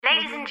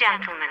and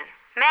gentlemen,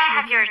 may I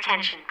have your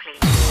attention, please?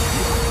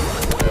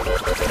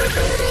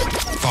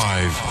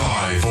 5,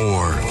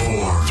 4,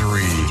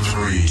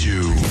 3,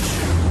 2,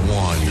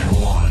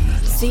 1.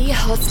 Z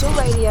Hostel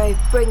Radio,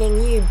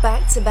 bringing you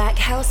back-to-back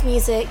house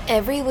music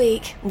every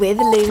week with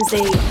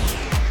LOOMSY.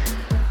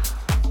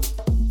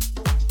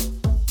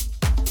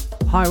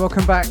 Hi,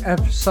 welcome back.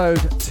 Episode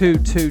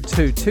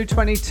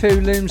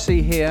 222,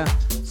 LOOMSY here.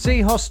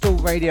 Z Hostel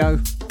Radio,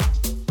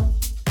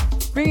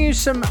 bringing you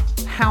some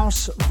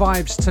house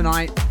vibes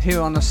tonight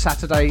here on a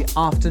Saturday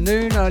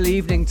afternoon, early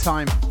evening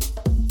time.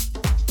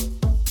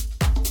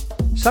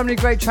 So many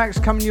great tracks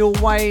coming your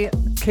way.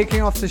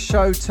 Kicking off the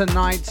show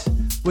tonight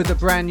with a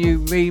brand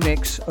new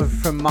remix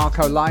from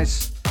Marco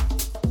Lice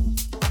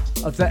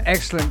of the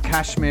excellent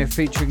Kashmir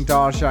featuring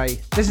Darjay.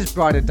 This is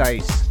Brighter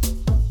Days.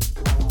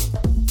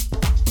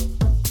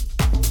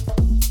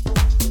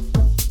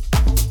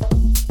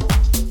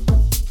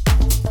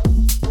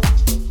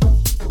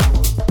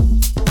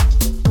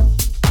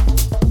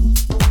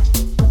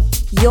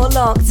 You're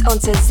locked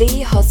onto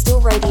Z Hostel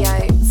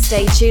Radio.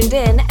 Stay tuned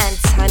in and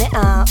turn it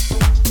up.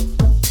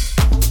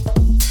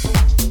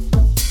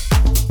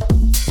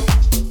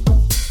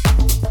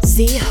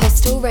 Z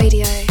Hostel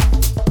Radio.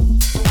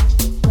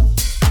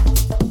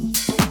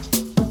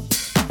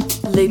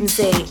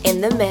 LOOMSY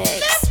in the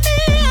mix.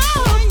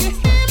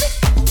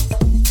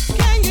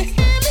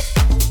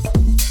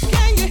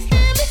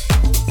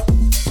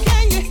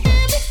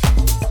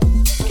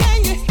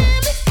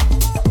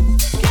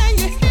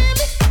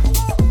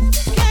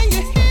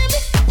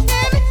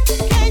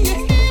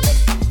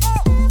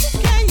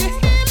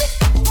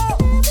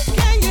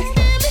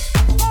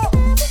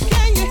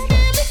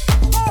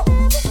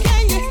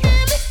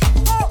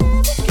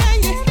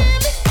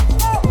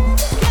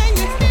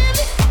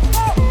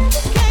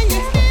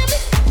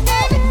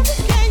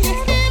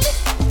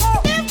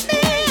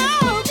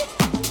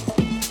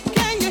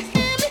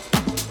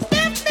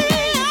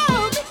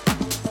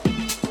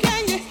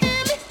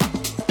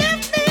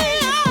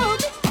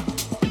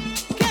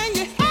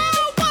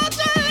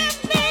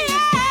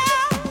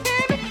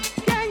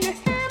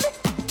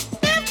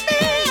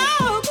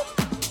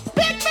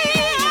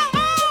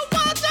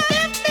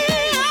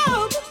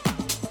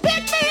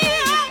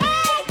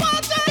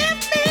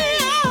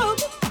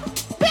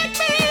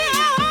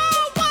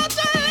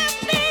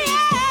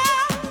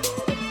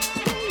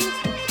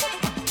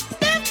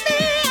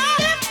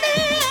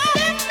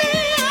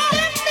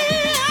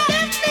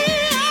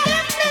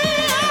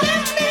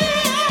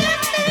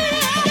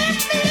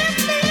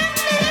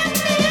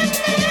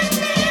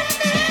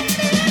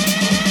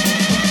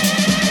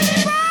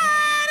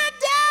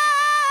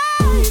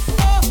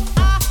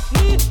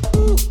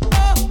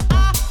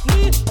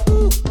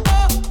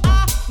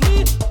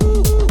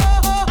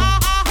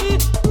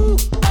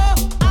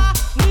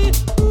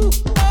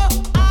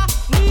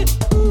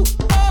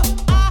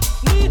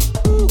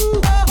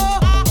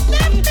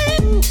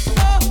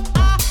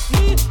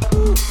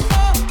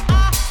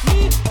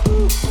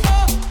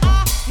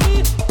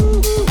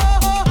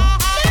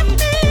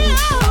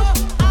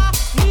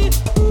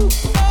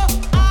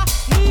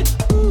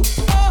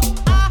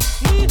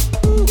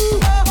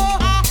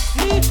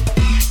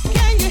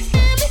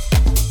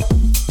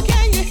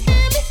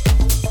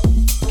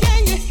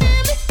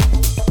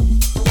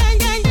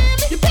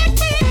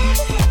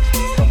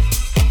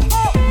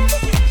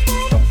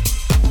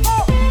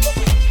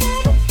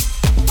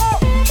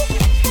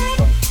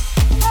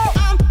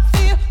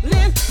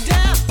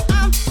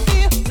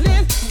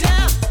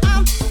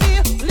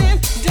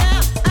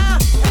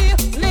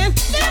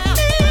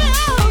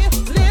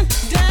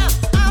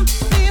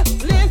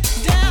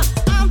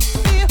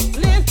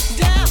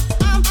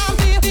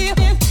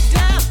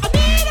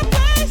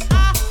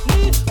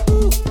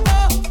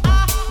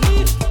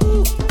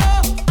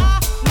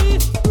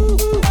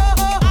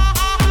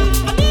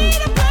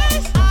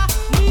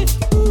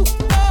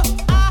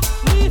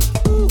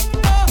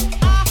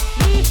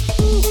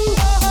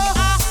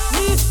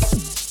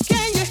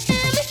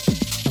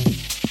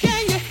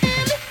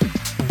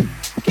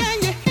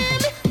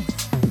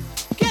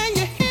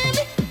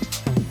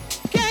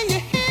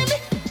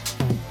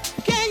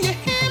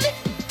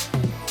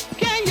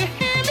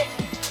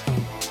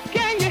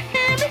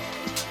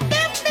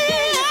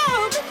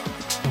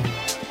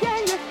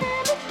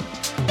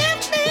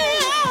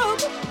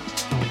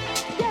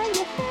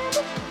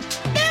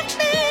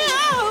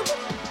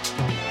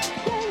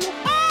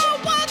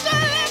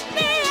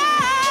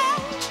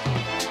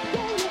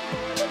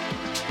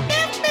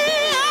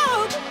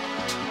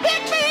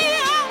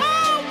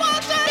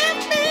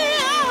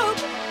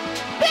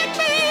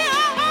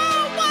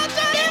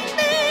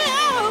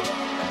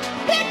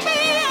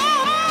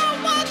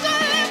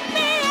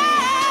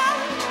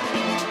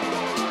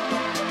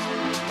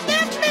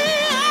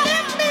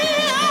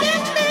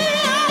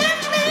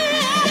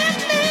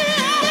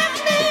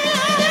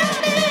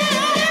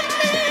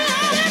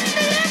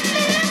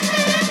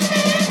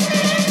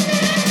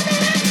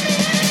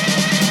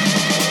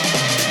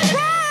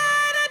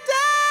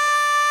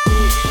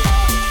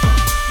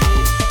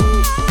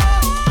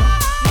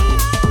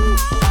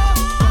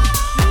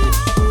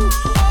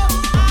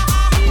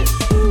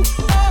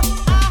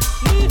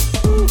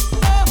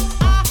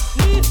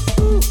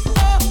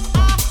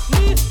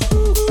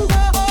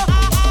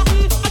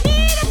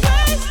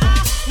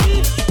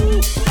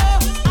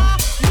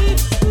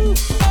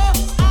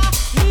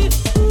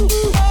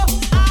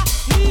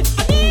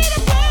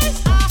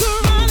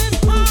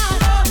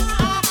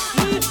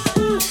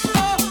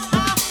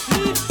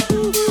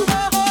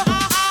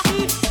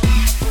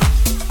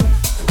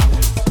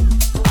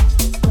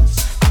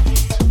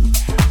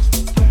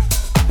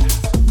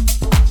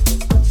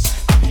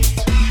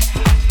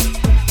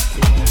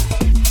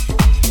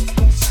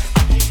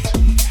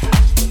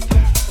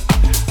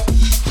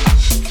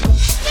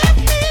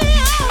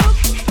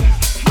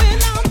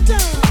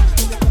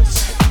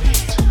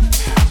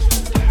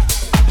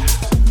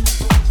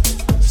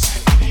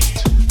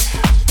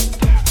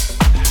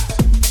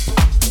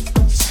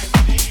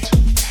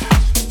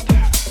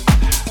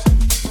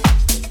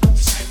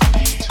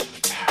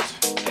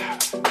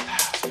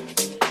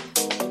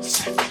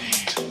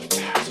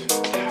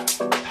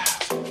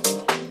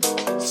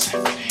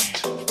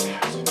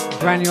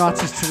 Brand new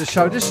artist to the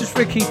show. This is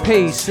Ricky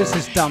Peace. This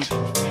is Dump.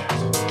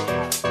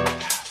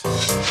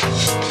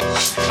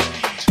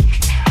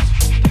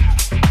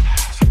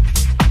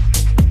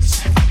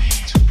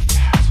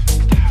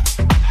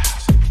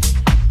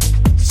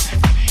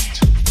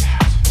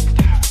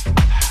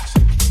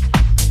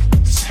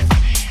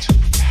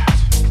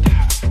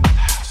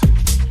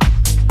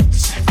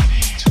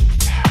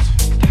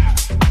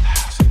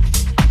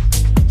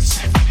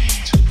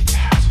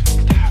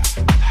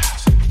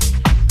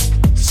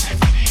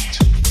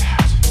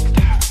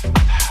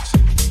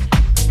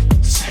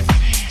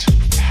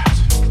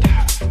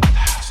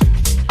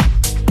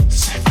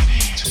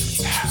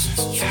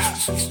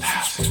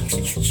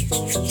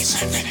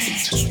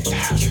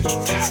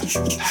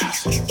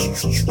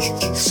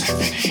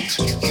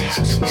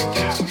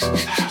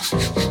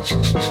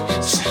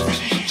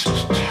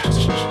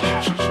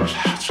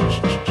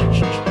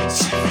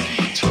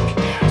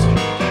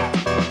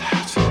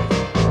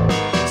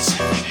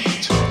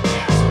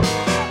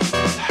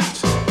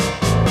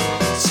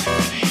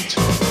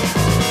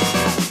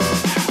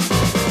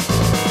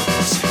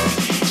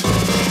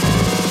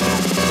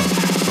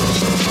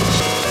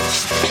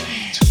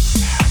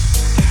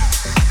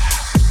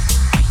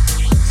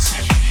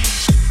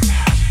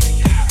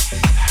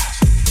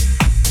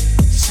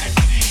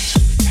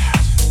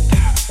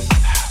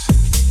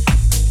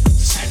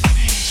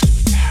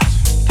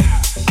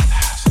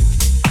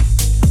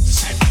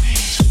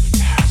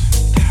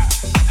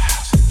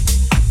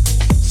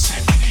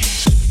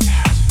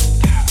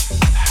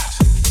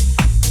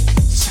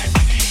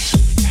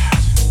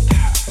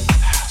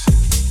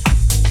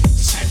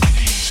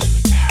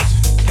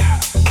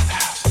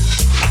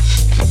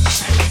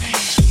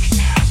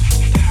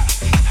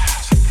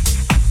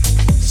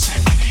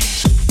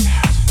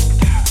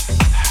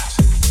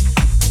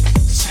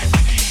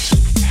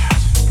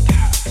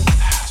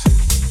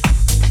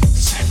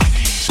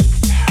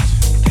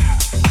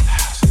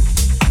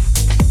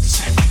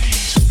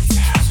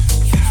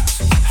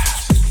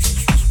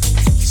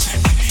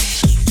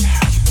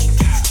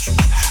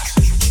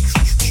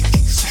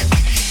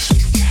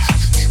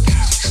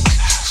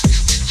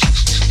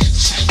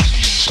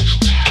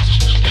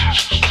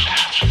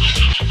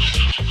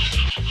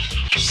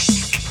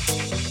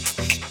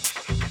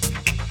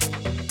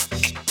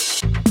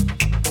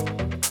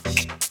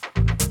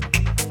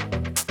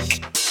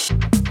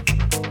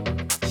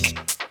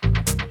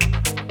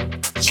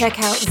 Check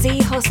out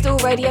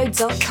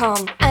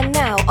thehostelradio.com and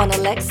now on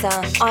Alexa,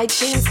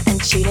 iTunes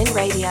and TuneIn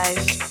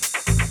Radio.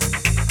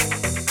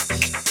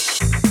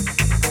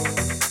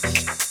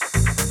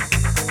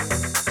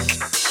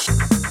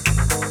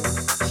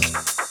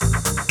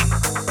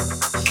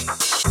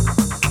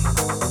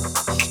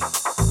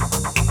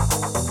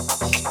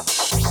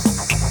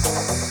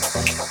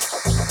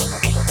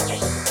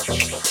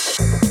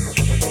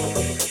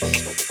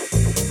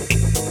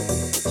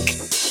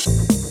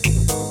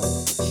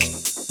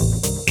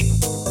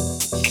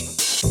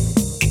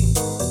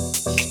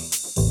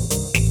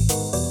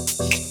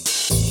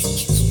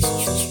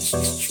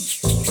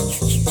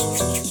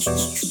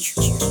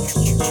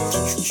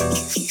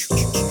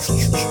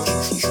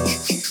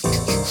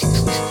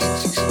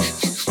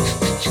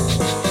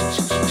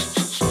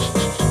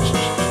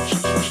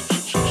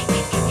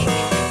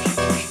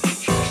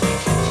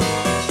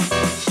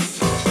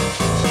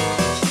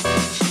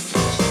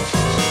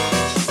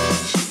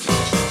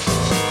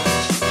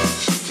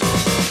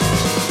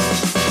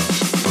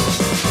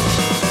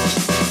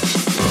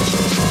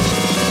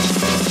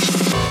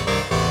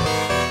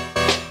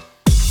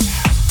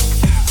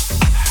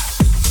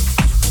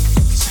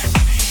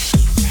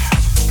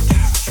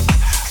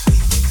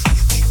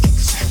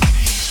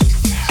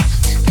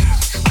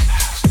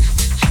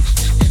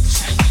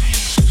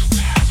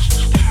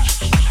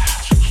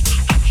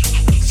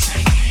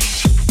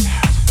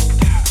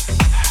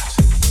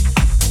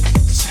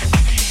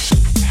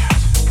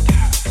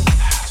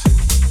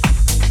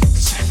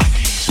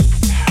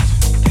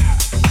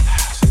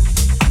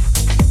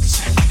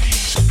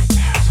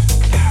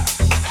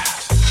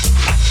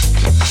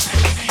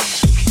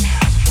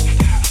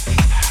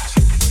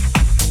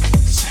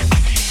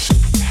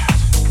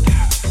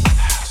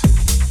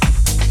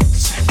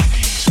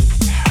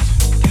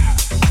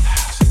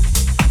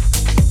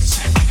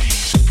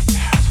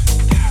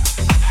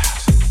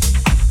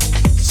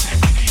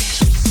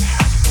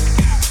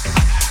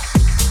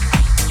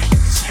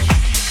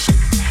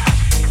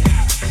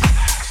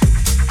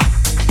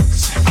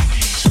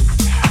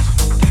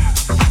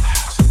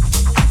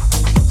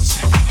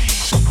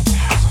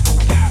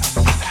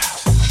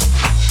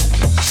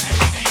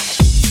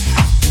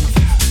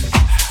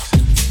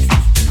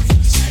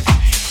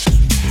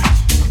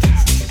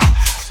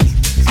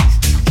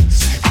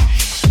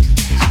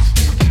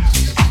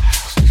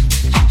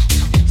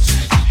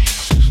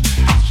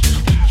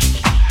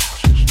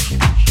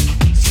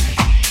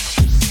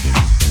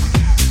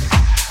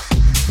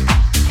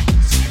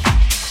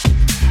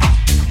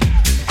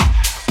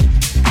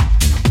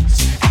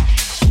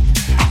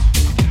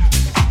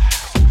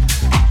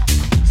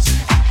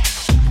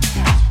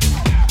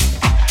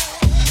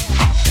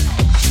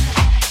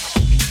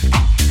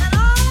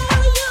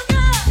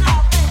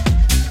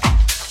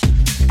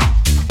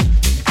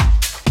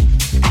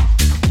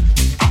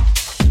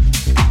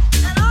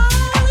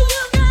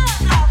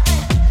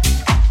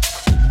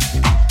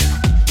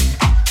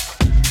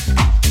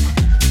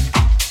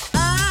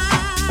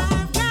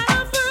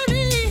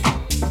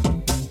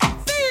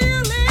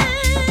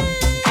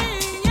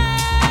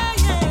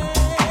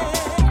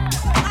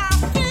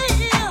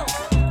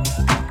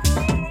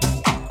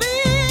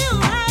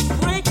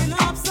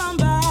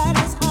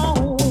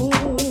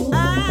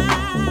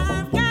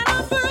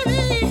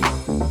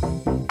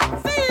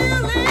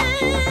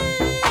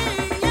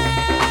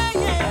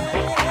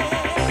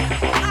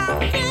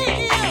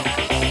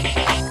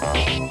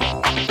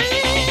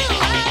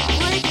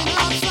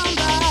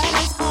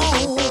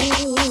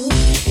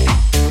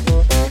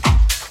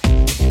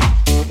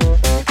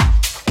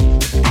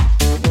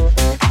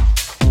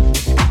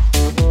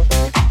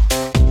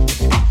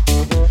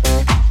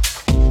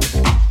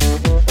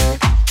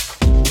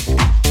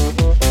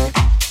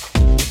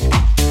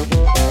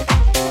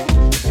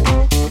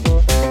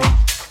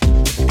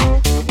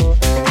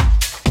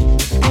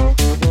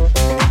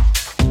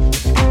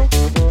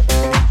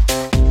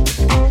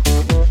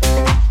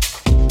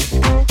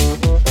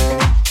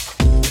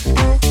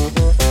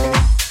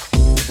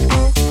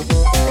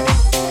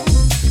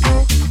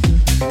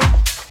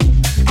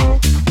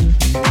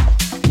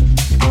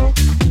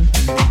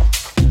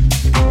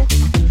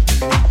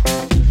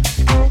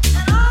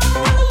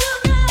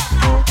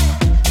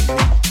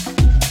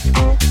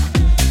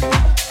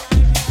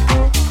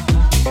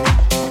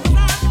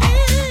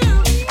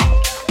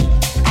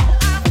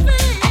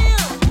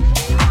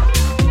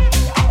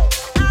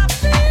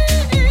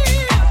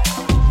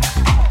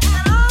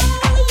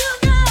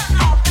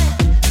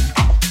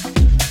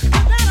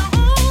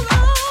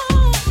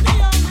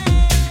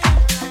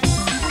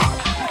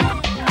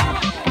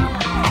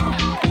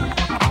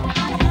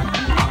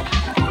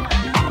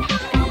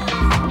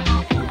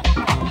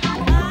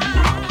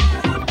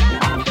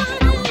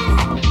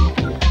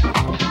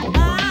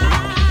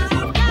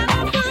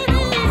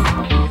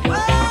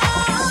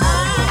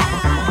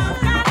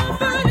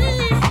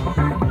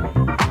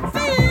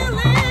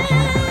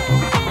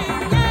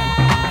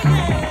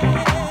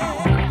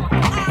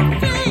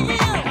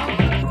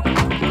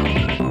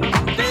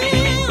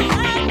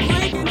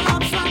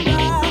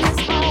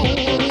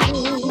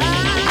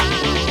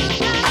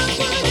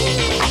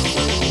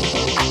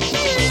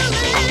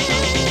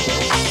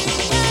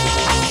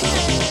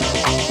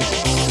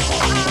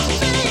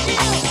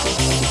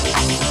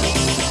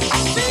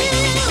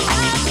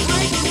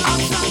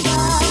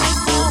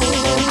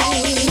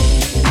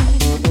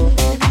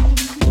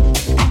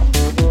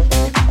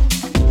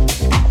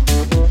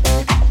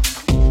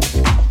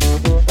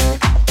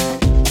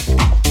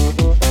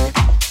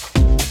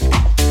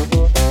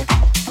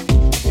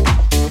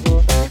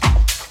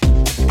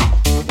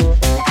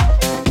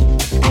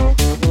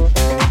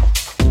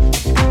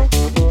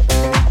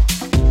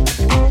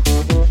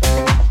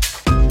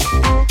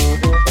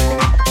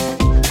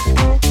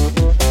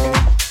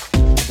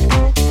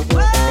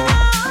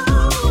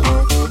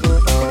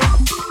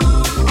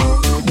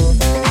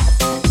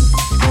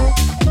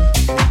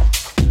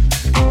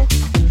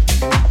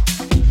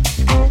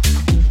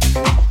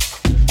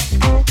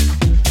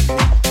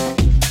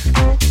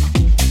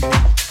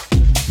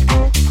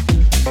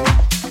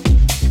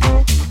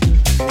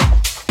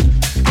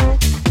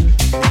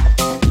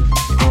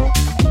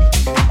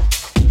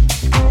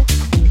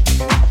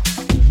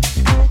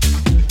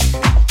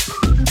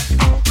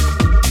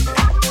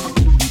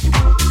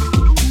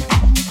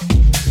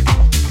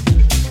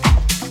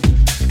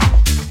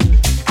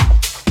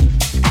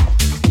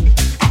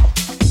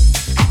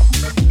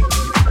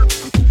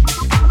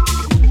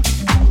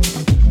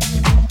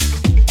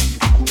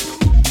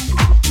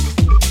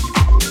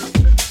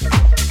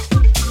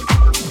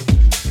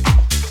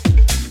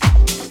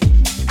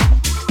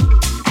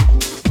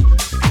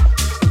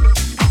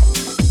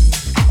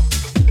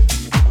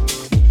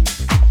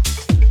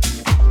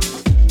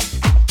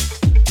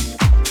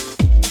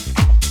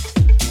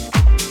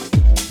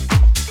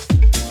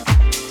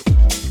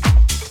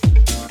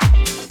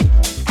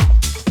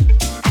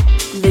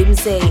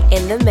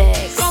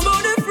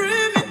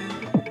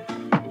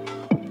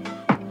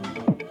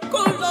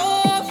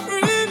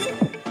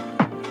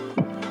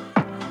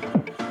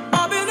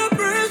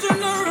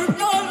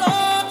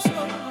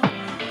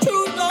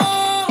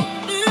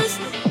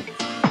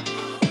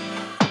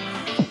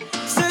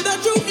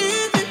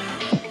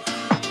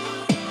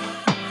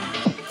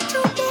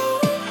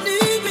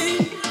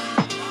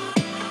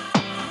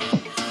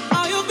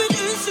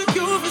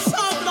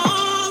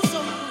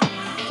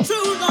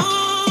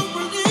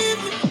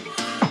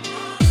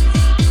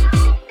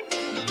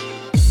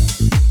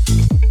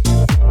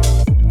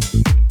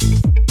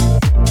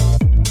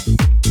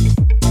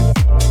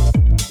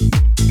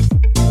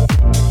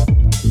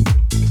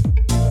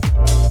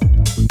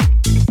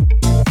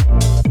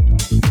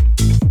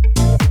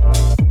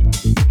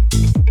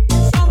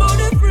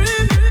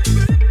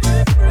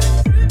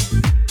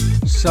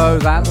 So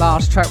that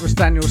last track was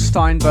Daniel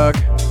Steinberg.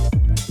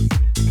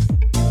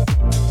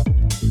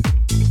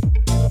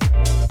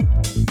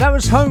 That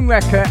was Home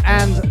Wrecker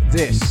and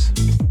this.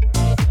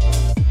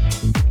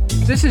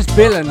 This is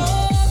Bill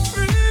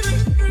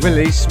and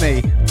Release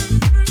Me.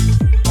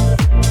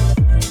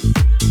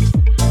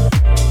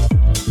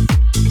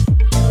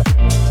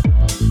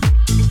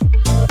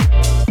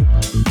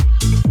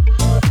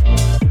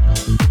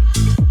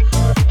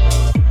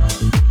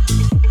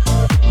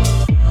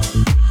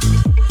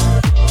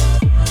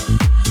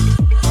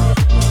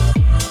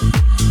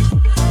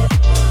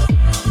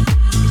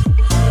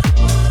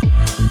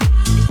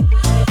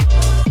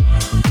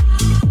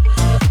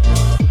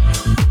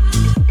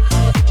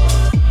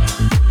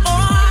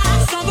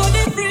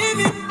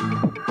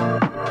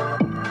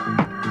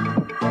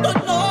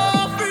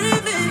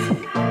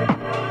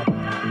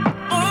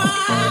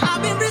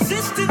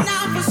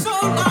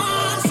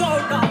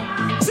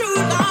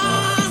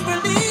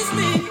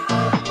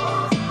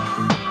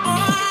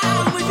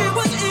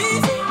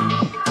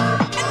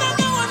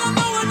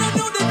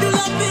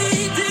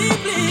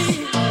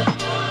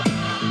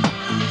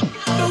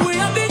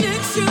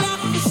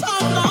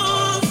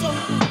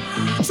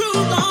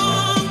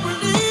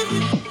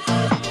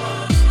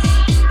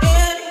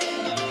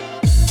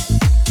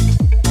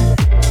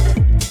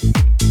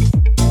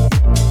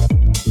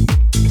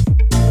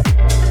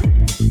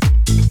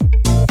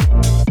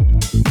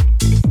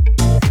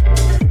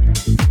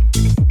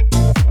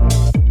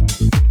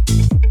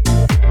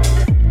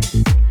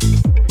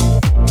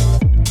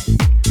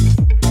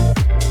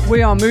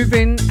 We are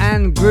moving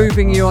and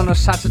grooving you on a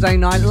Saturday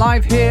night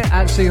live here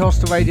at Z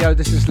Hostel Radio.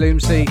 This is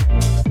LOOMSY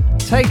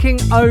taking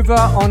over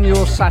on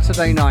your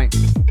Saturday night.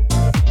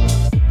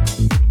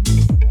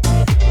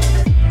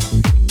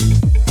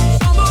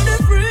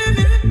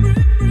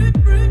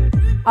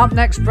 Up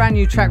next, brand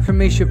new track from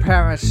Misha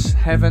Paris,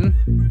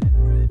 Heaven,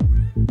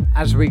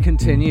 as we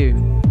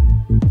continue.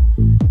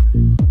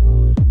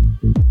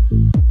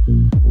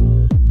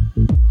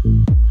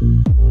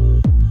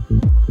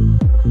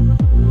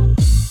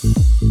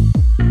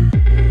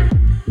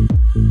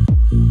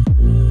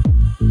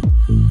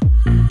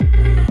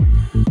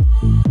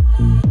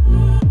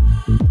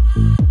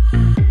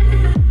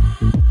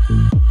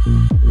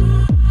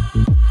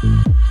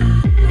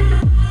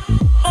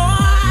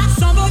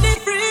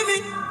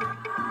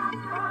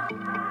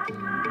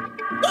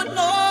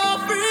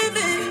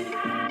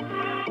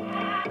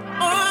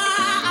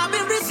 I've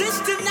been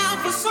resisting now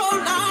for so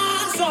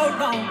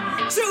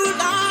long, too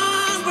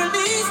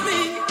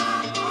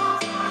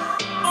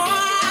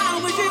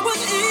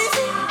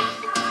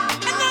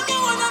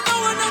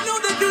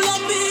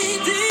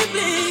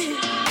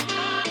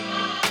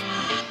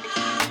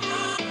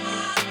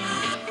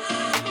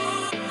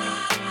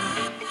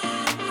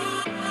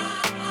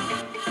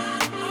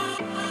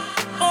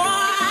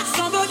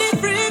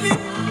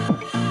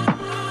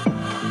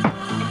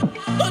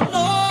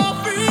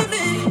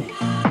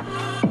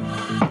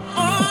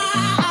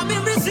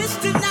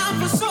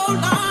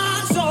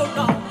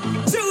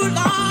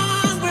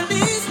long.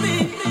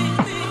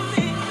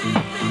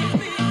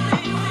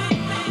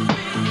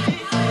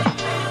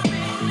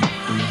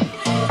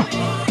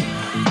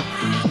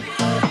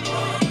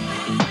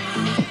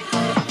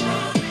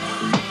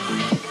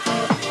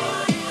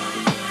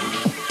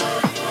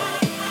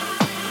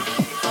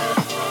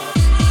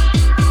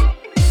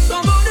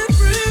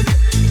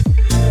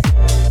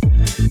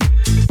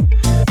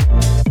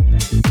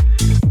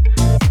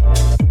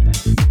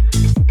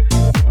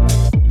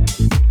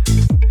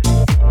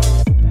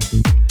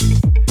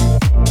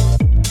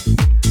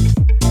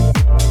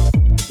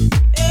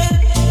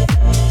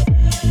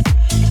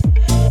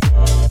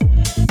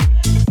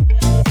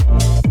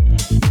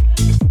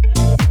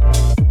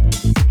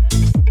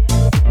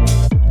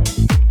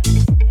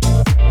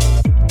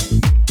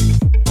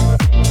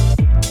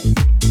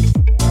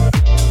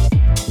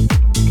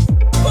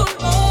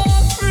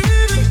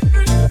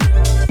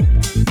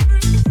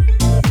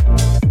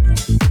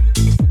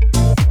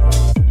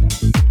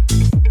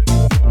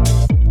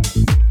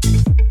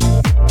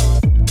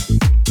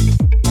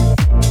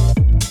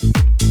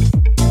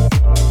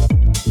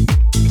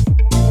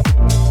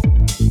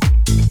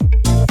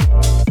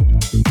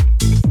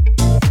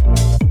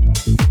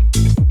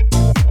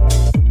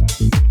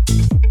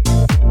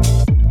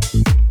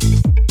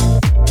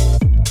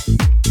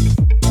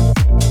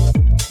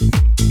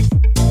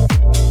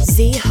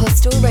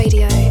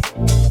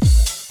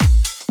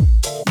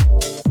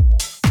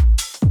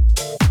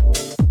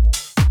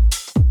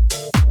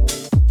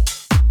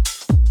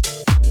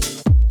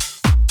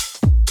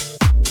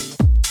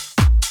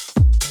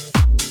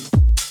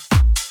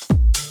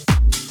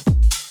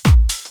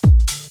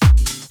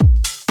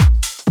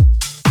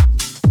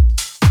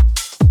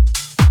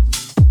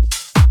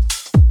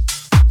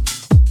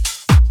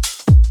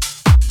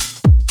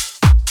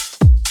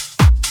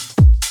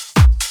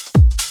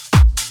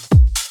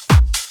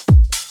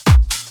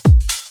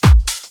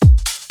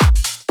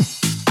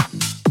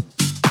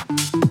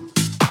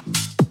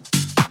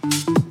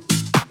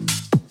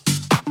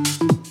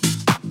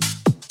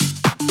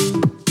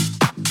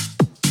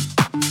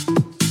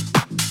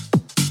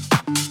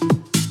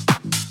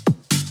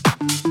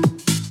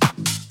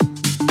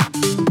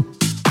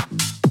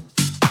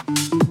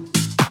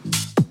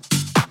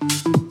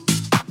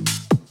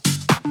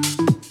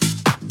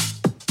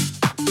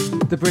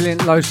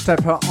 brilliant Low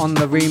Stepper on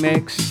the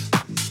remix.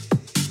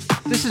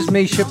 This is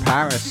Misha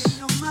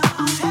Paris.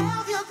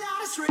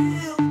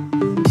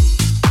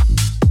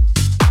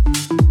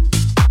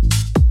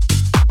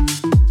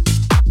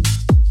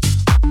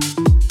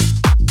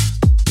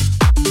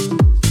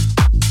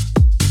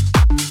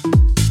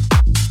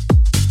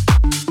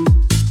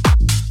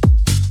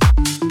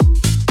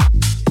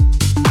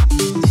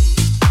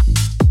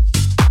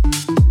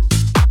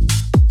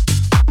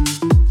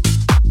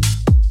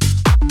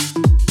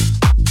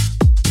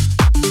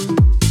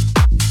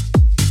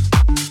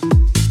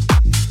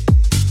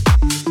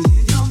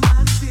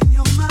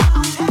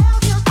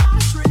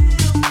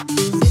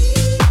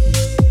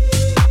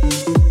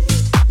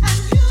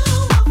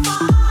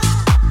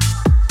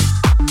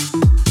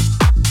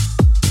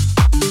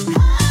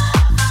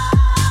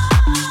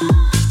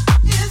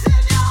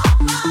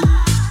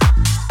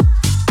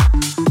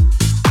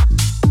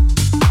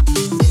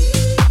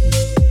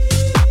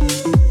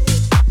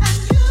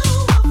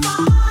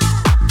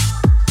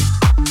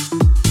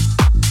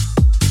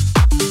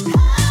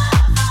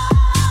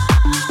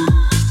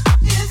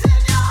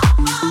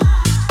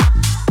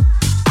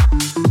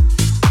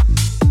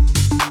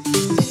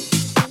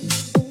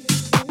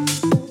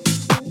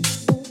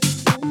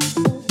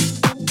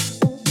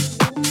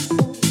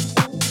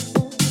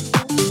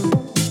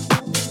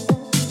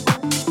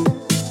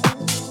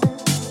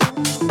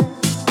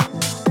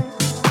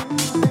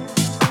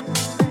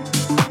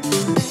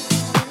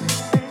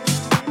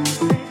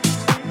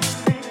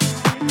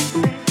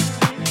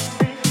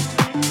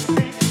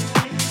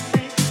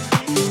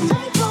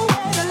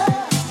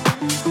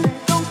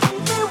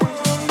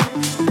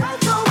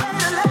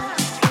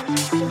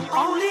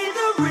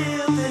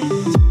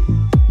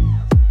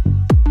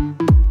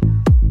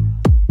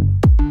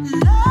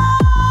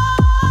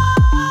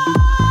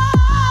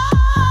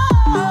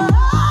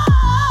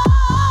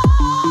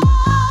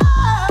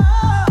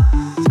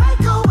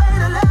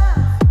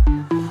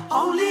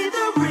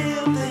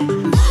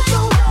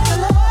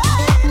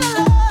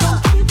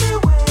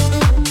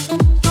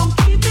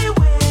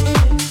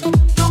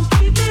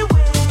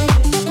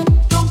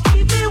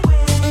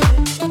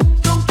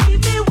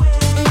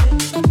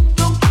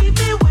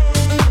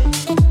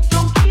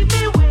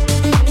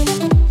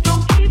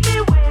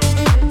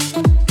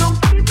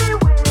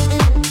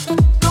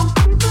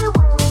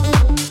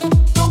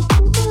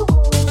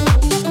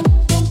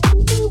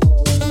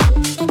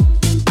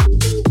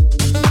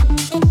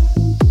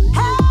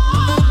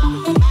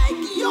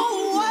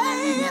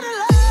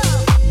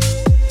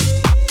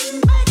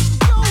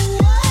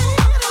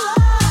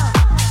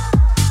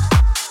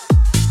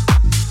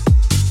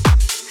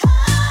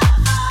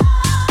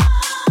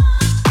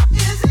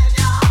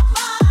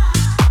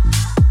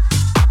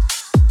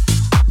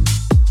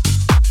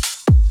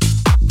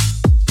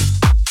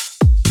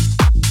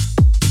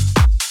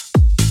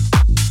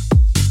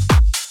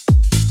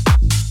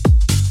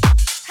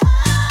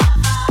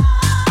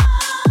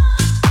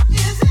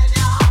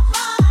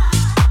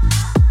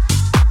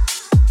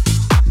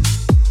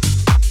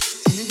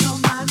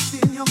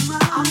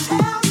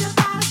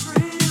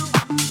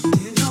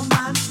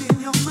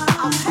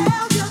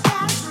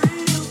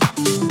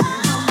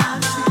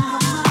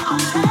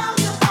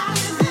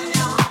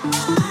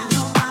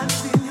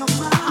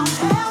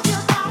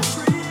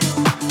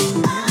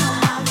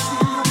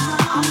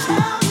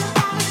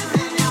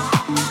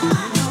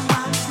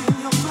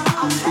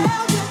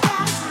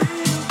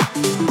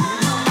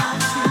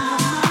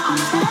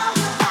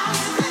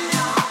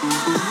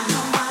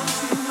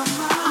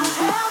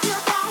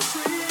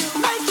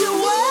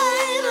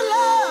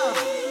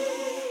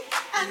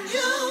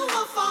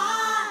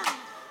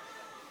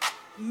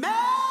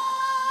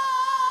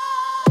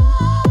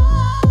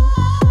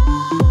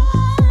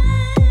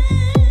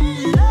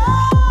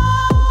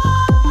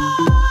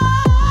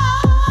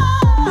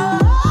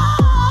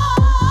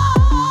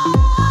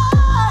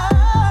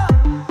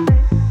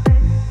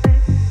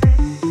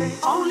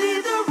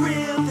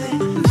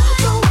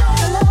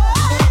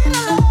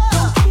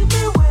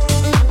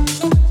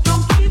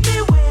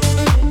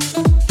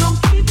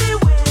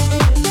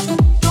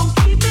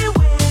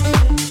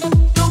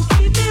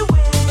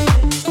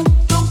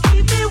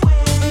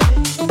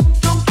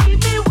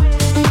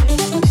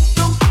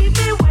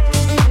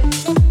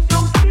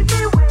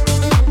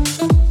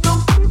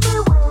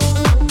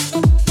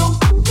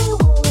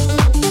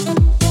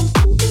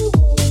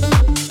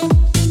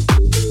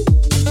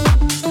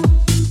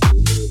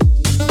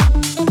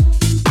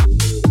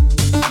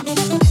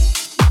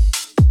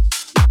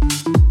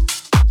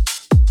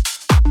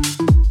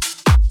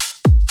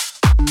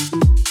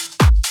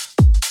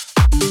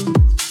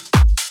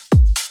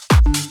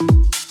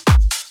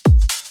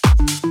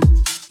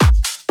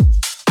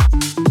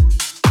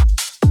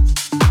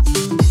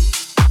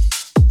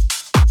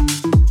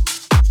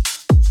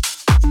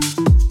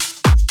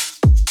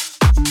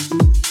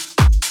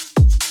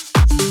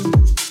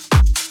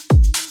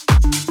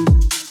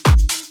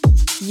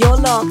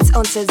 locked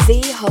onto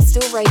Z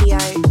Hostel Radio.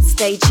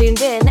 Stay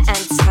tuned in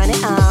and turn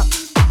it up.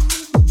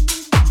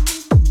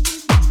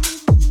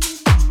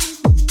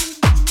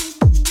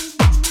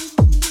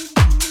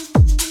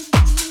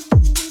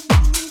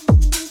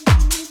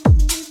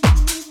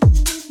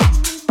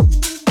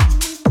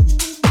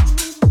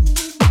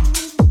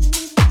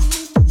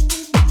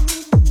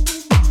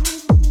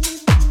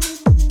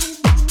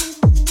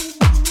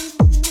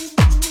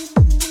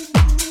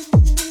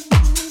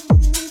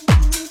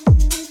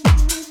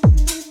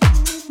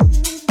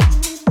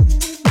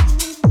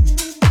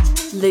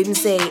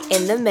 LOOMSY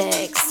in the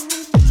mix.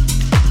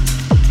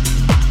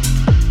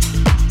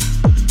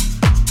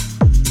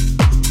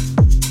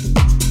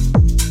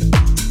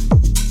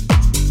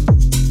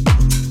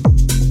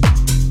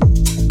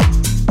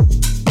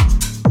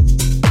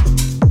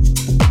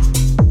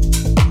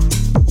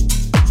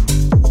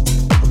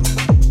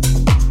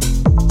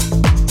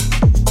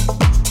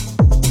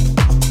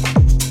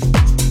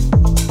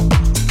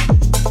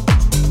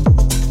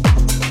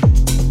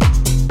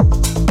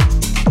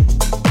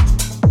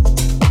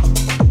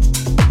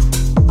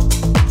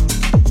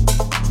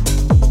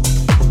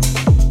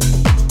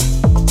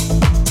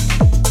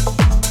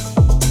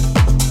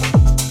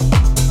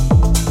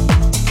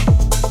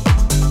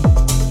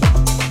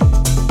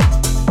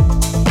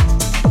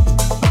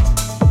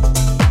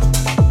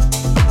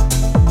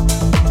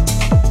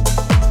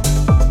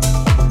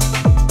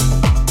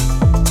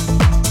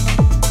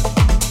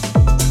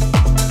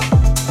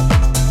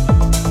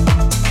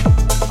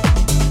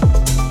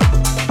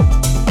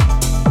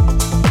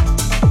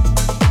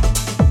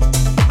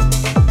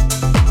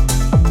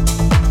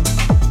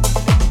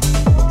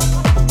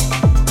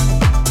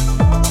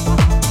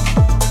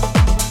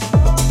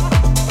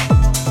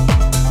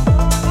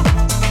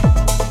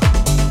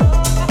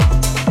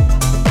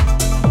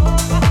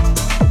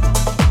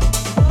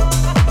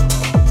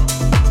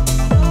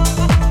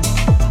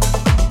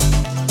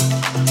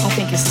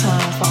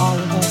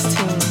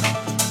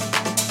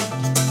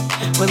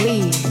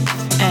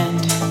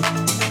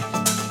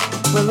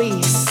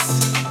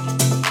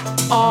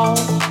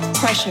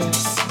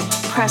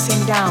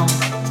 Pressing down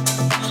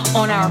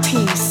on our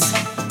peace.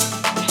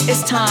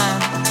 It's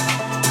time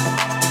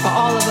for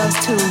all of us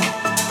to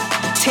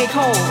take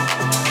hold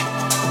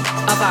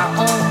of our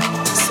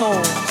own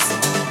souls.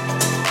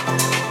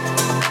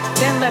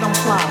 Then let them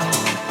fly.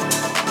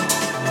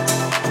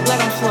 Let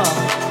them flow.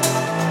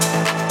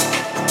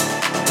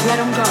 Let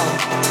them go.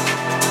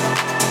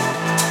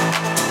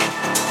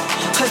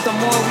 'Cause the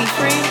more we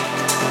free,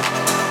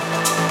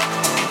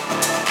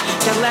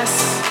 the less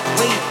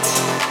weight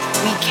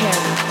we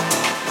carry.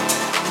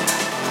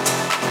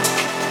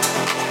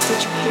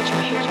 Did you hear?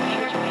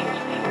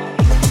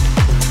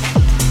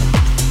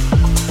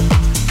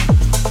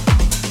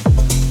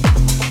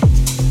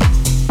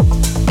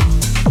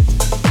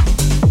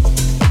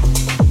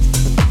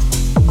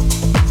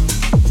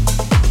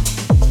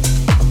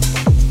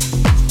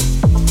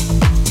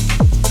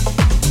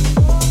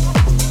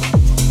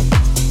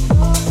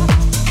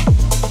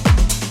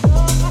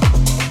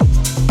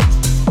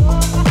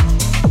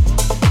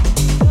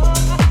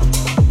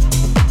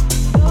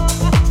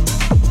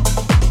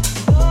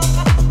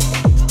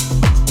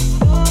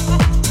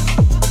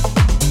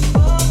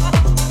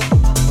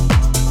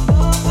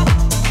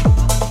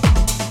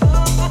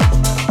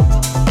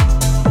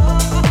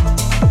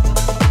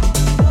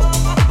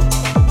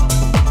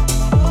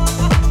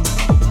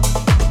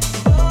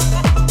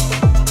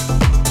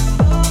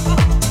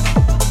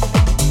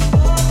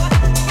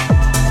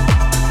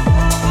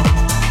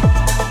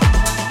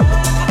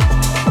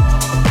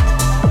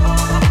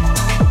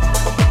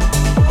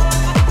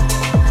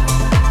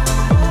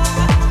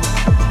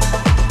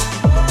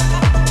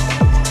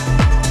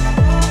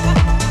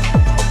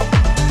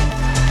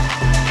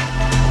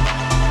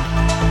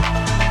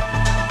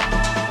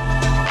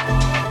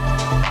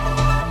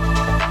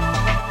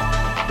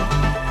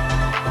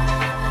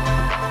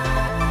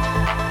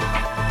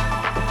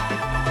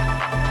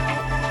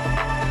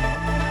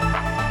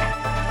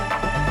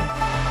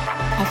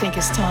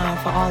 It's time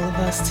for all of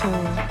us to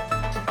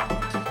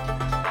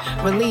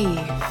relieve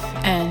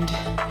and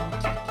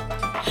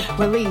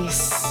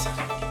release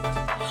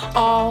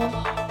all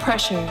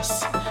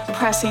pressures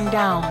pressing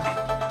down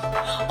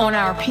on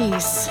our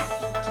peace.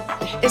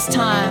 It's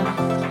time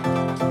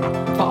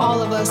for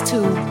all of us to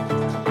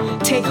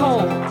take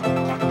hold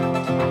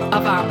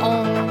of our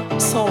own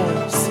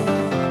souls.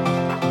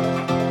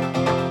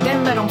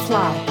 Then let them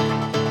fly.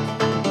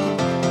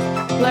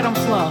 Let them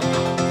flow.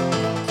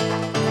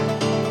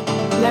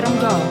 Let them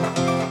go.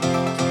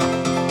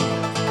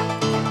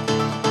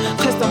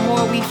 'Cause the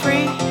more we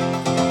free,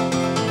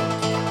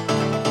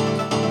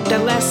 the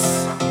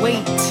less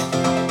weight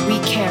we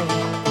carry.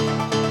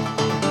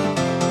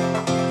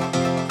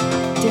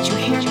 Did you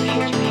hear me?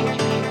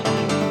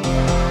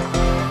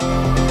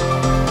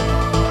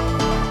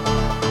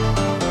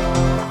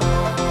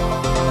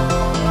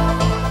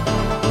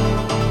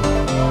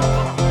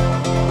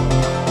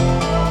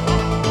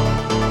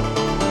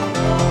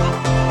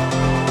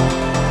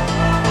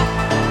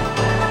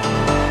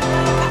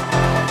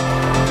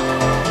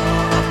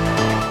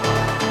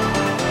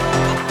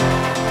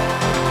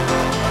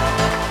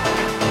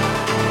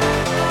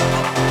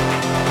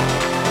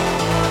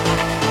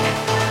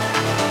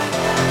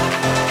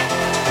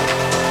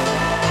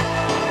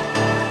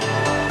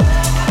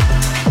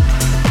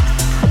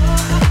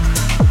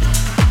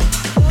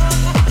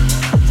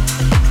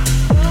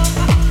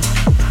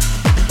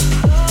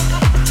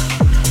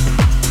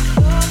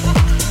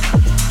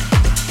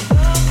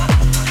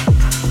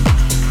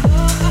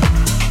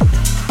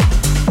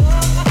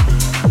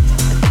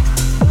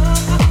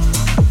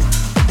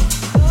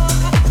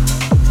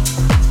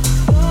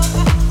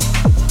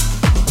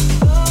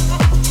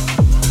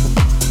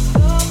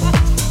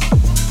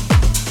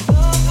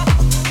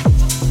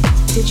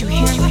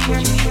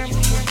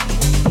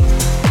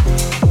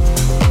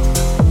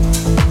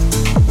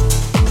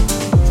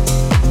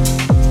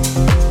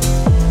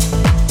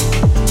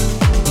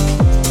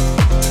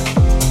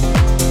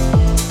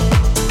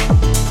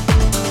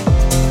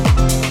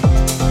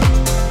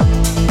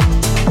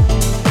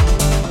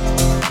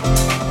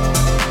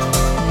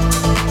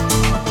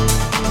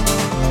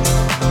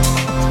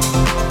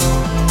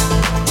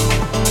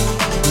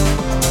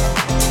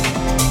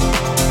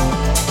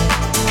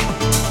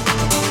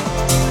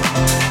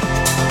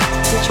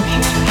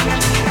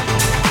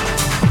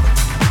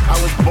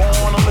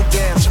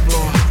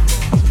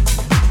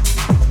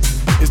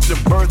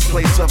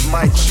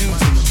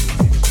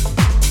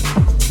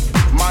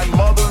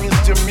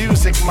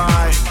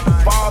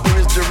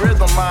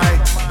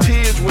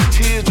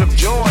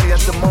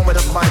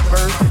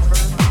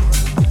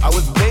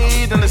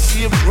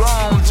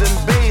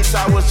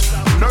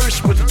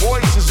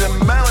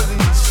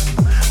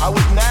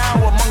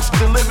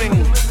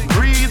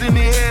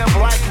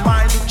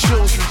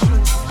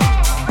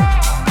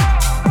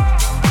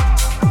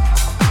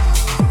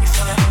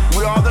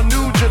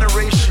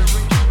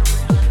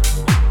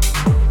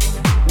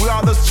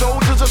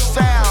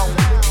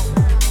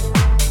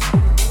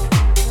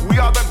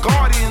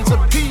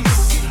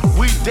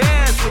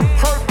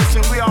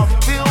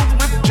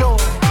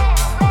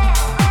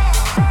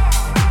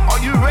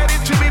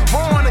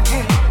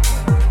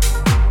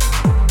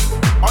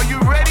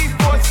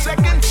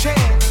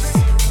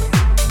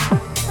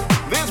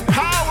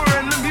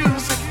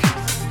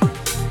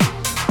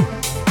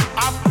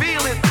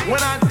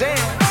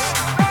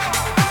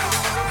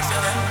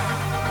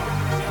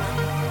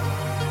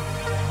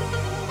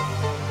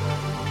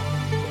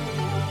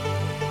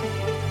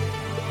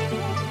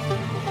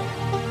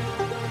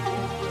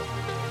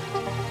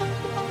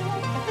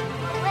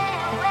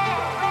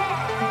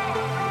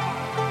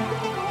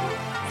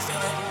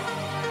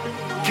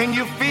 Can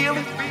you feel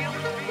it?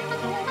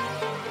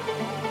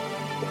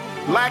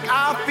 Like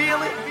I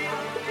feel it?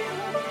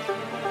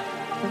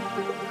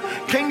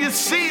 Can you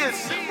see it?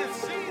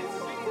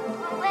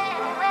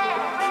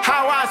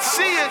 How I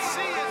see it?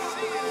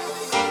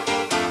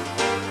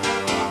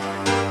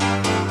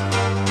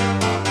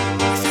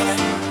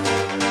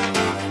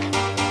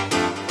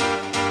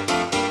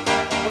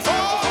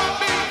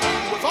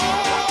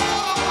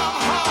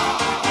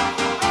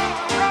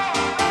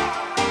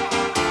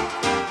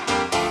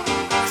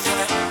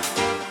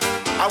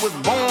 I was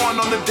born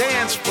on the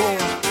dance floor,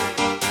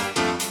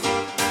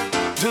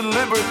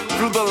 delivered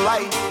through the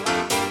light.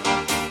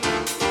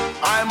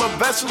 I am a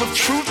vessel of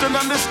truth and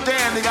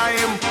understanding. I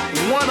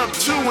am one of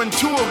two and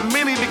two of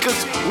many,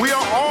 because we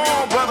are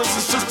all brothers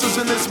and sisters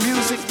in this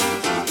music.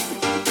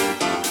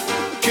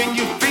 Can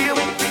you feel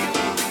it?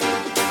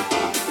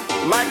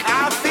 Like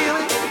I feel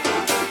it?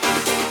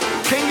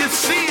 Can you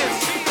see it?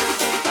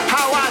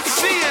 How I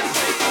see it?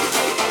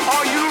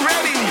 Are you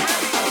ready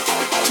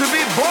to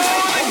be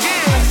born again?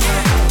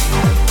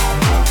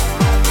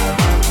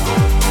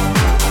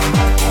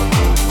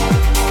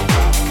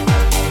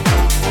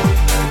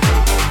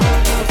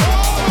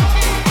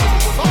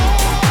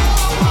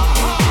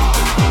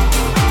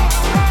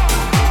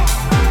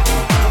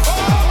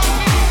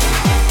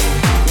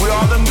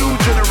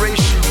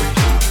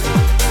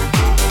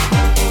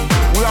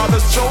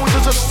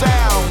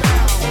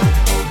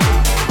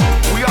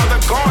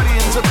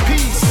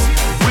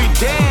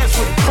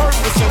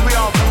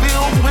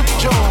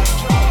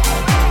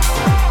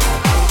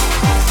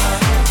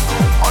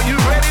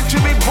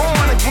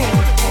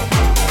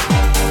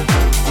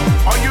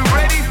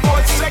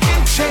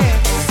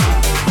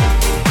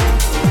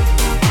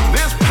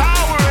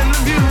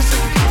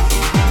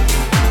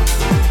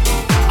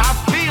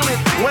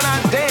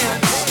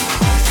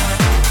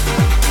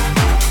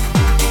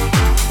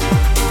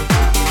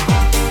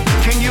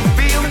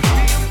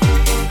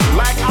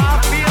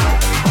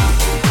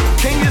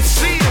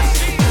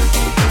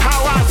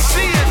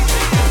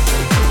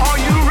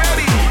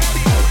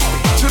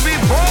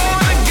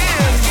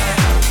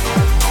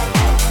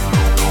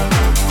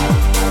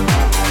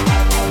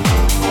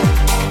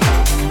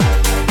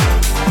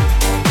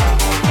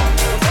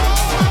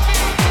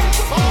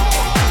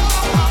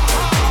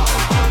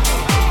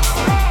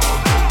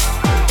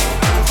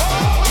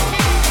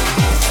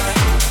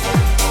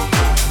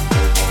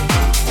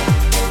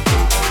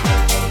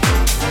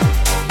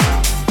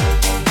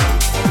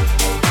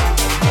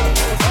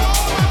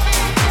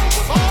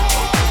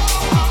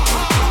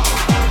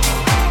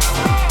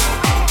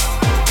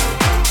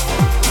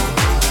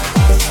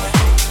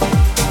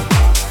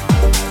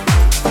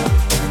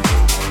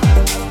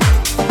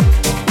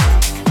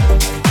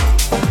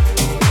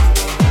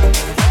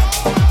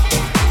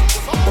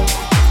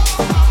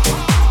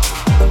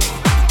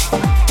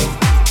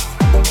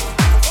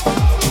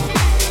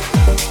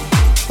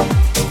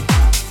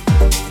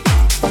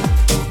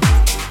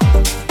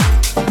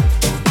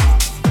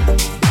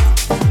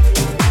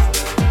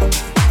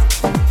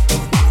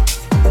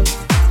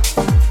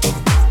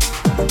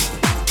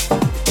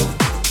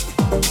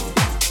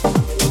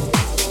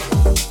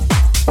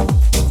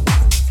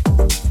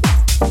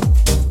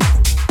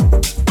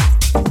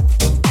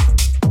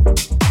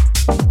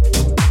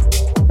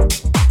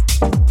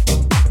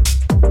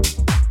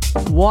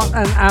 What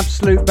an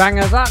absolute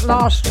banger. That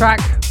last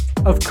track,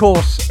 of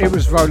course, it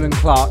was Roland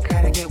Clark.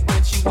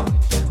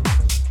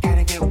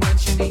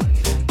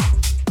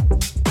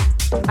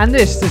 And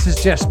this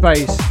is Jess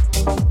Bass.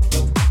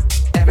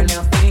 Every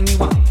little thing you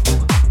want,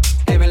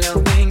 every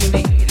little thing you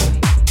need.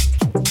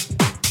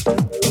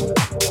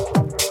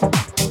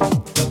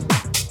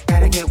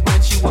 Gotta get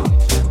what you want,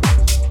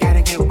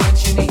 gotta get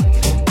what you need.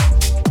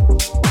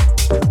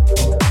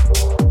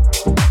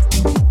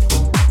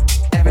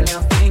 Every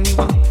little thing you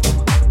want,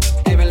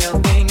 every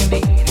little thing you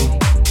need.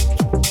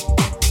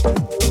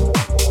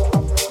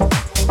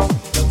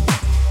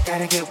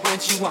 Gotta get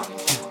what you want,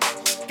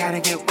 gotta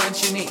get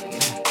what you need.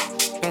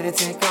 Better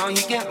take all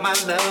you get, my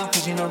love,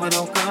 cause you know it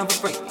don't come for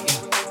free.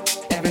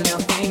 Every little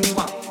thing you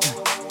want,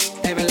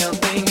 every little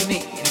thing you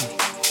need.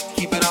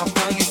 Keep it all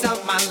for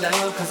yourself, my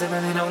love, cause it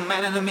really don't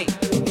matter to me.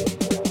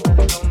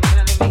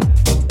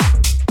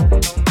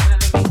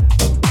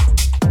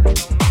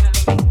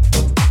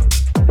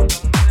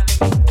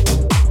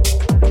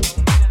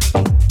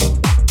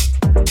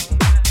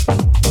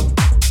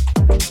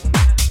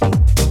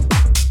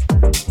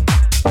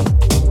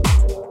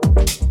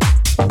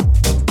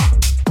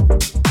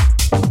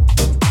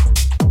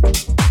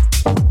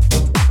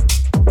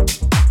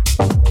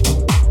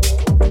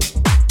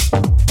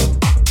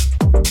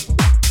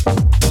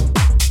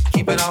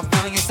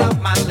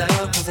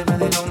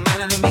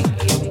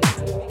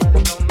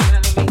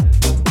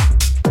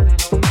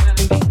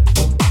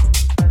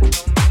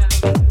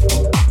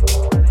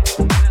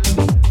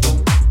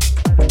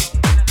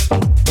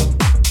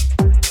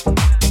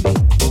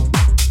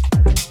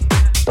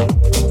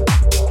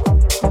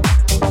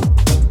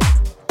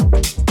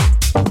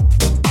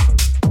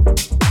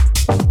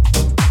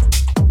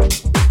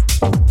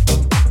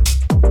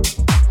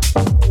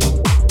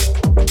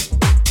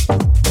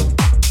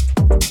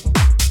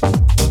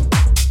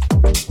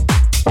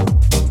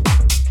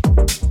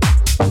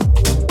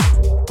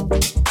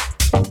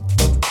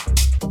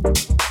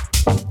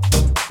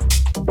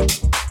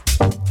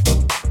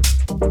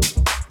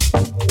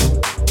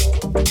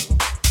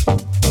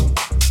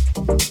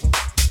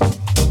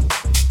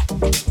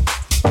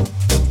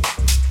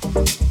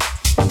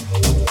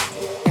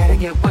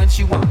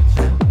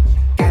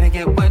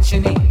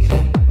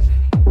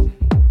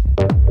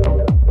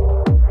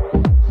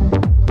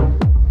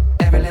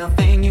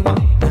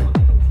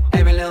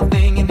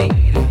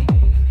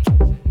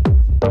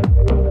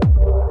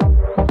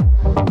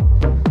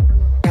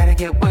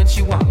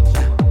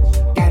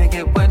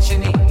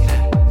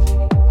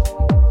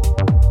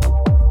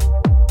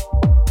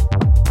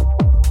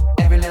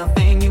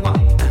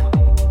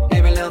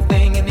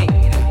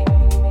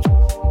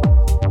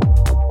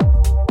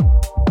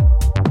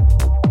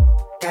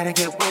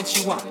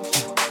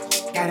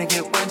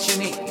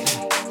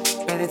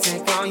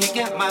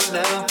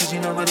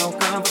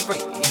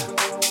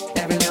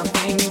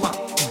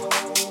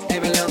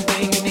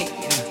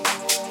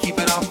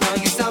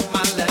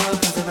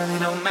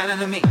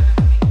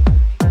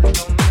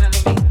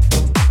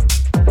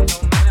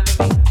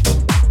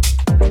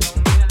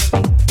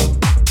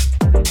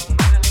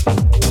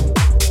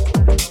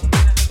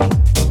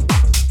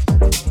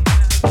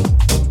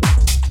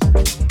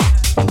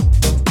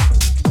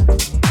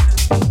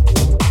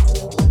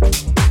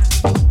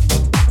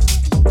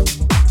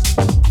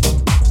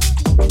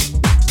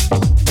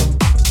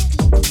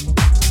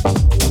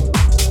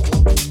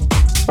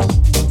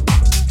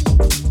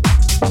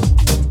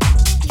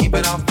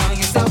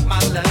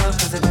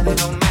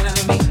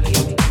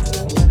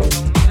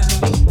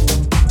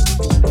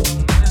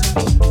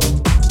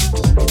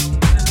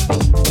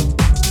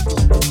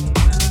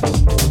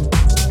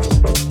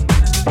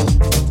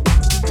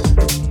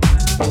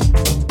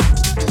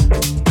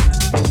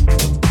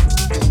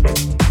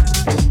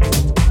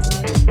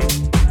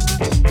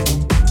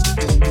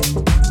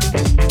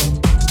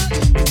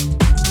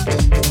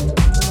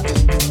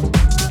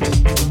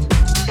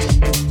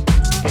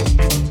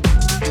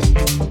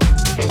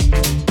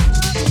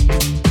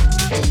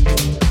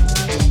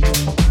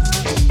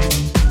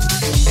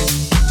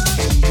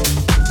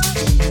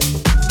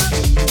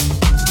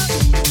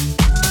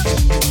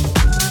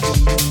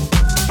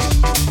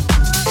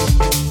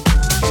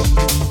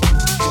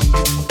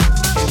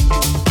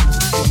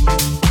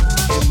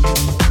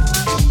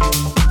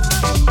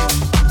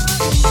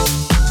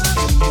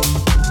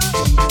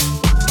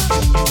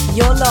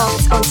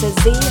 To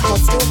Z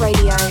Hostel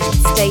Radio.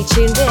 Stay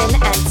tuned in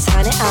and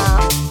turn it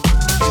up.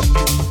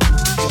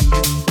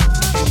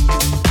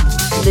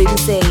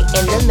 LOOMSY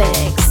in the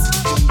mix.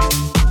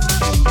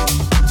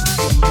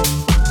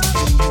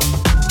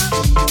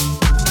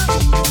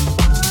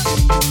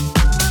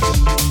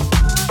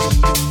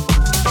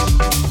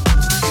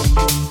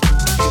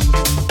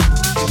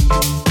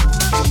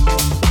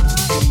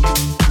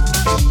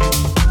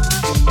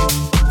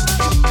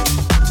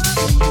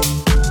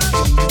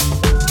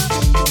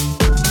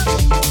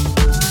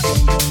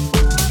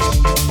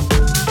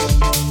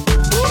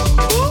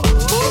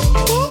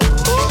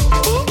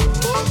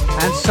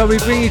 So we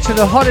bring you to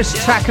the hottest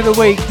track of the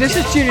week. This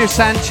is Junior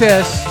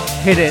Sanchez.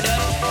 Hit it.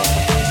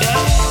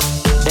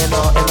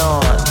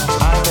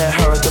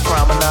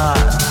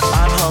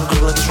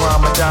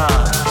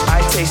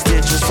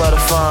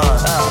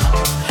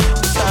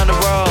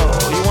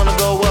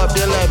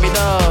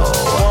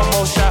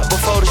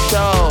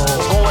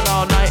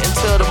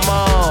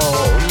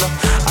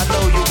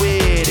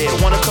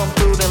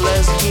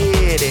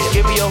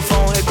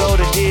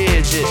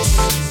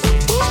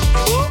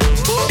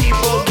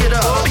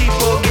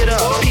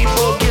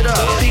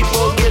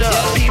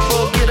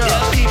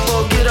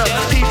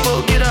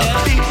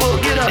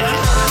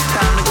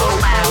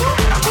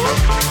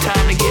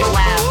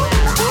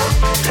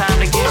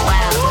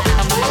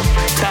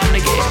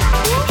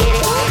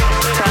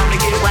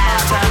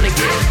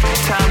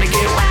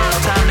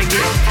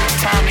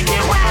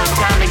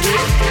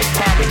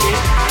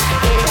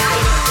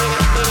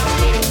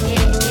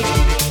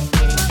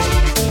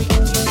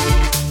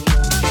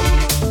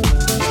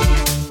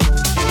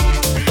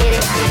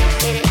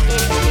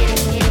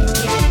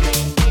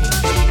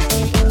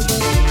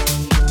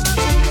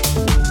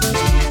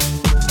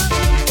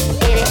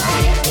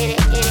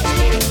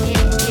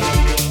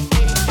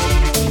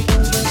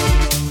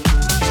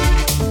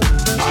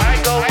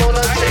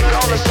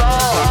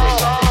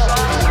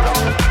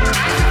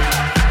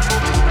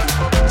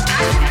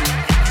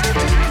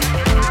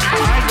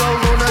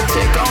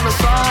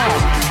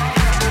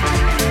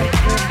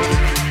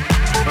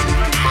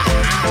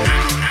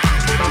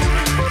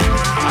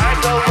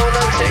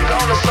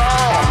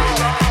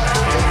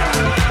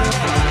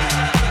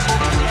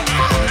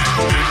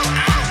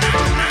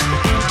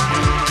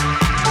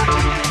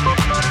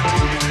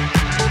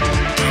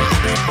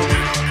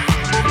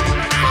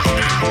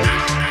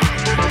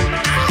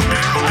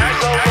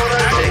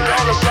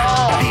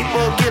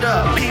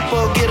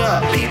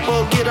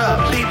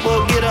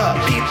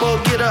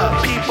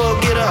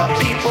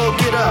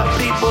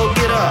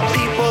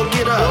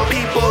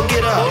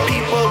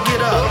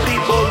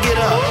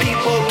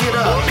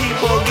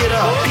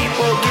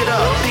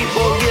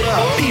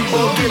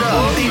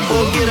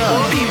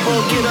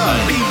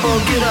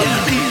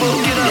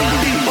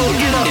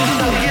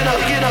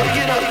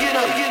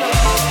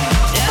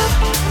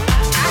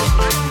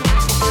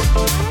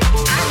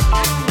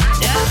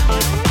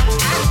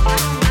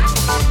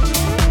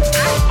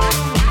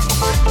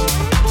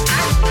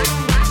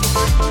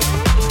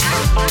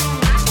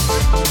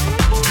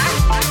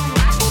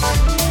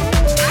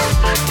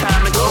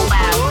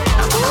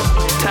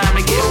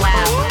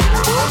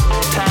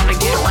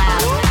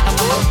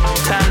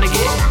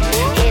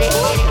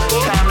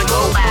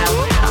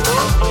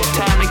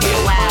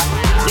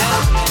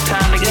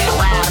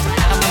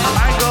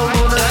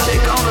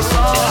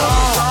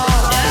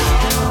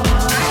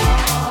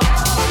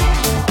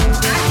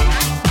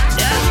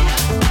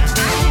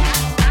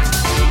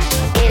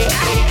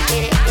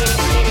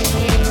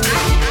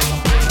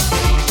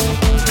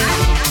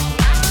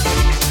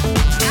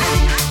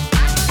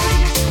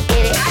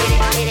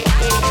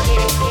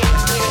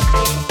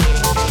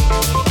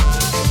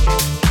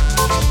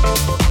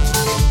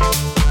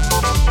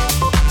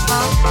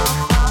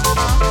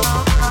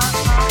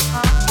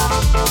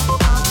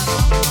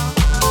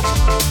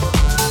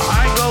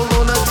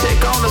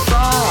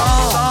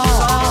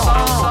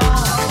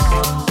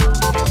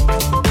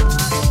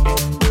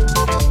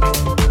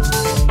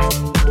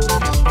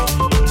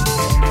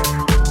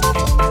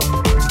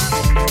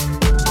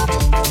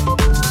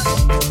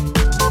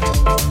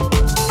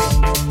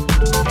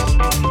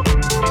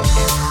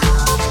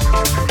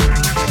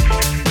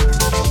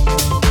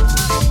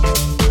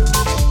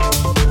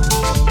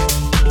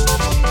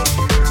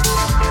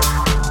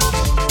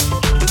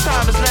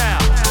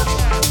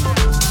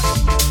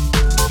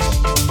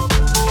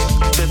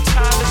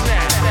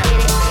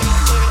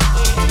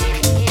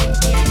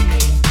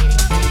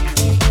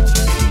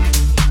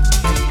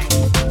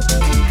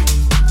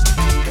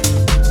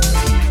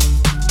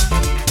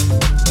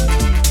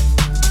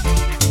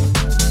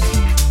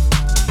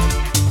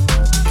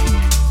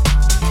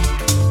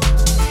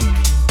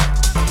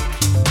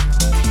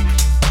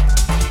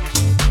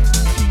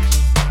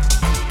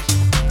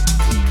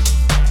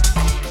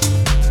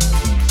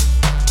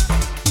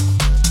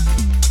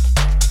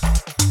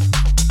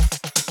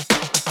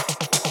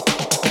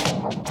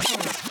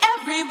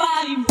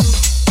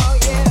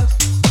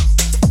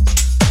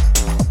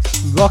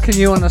 Rocking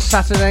you on a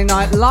Saturday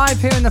night live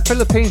here in the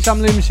Philippines.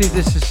 I'm LOOMSY,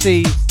 this is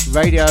C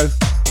Radio.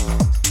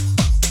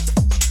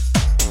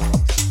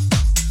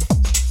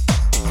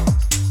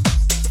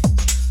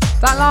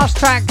 That last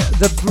track,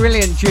 the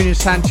brilliant Junior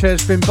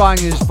Sanchez, been buying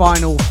his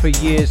vinyl for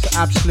years.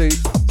 Absolute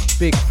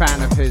big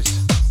fan of his.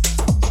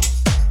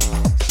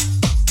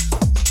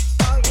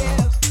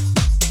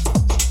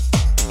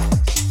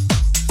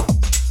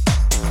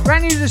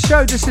 Brand new to the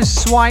show, this is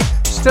Swipe.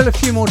 Still a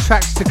few more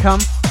tracks to come.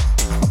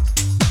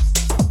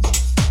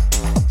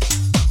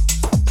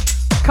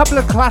 Couple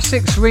of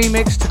classics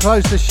remix to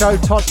close the show.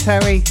 Todd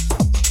Terry,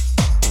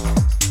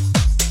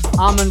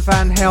 Armand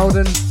van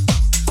Helden.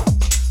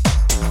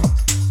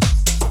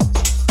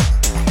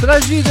 For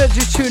those of you that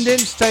just tuned in,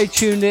 stay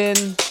tuned in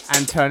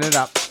and turn it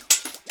up.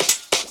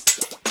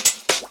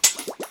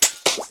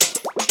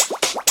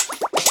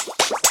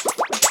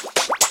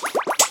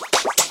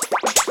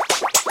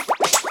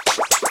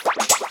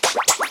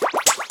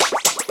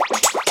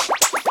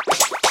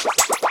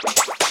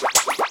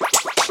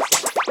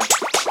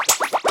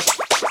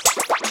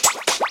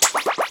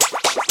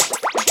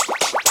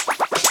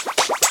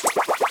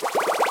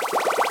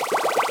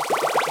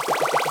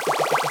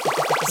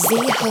 Z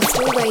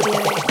Hostel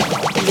Radio.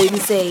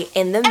 LOOMSY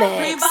in the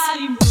mix.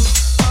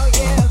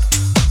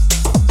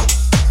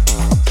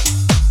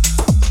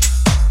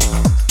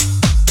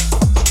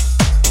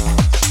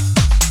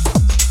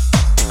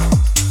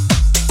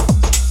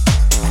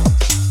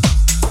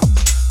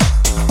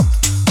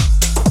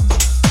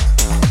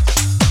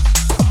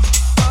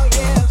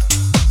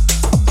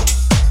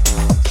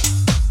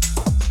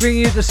 Bring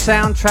you the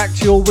soundtrack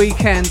to your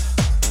weekend.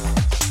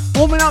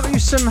 Warming up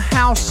with some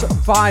house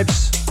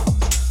vibes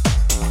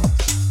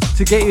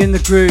to get you in the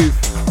groove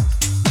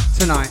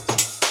tonight.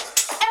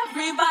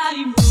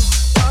 Everybody move.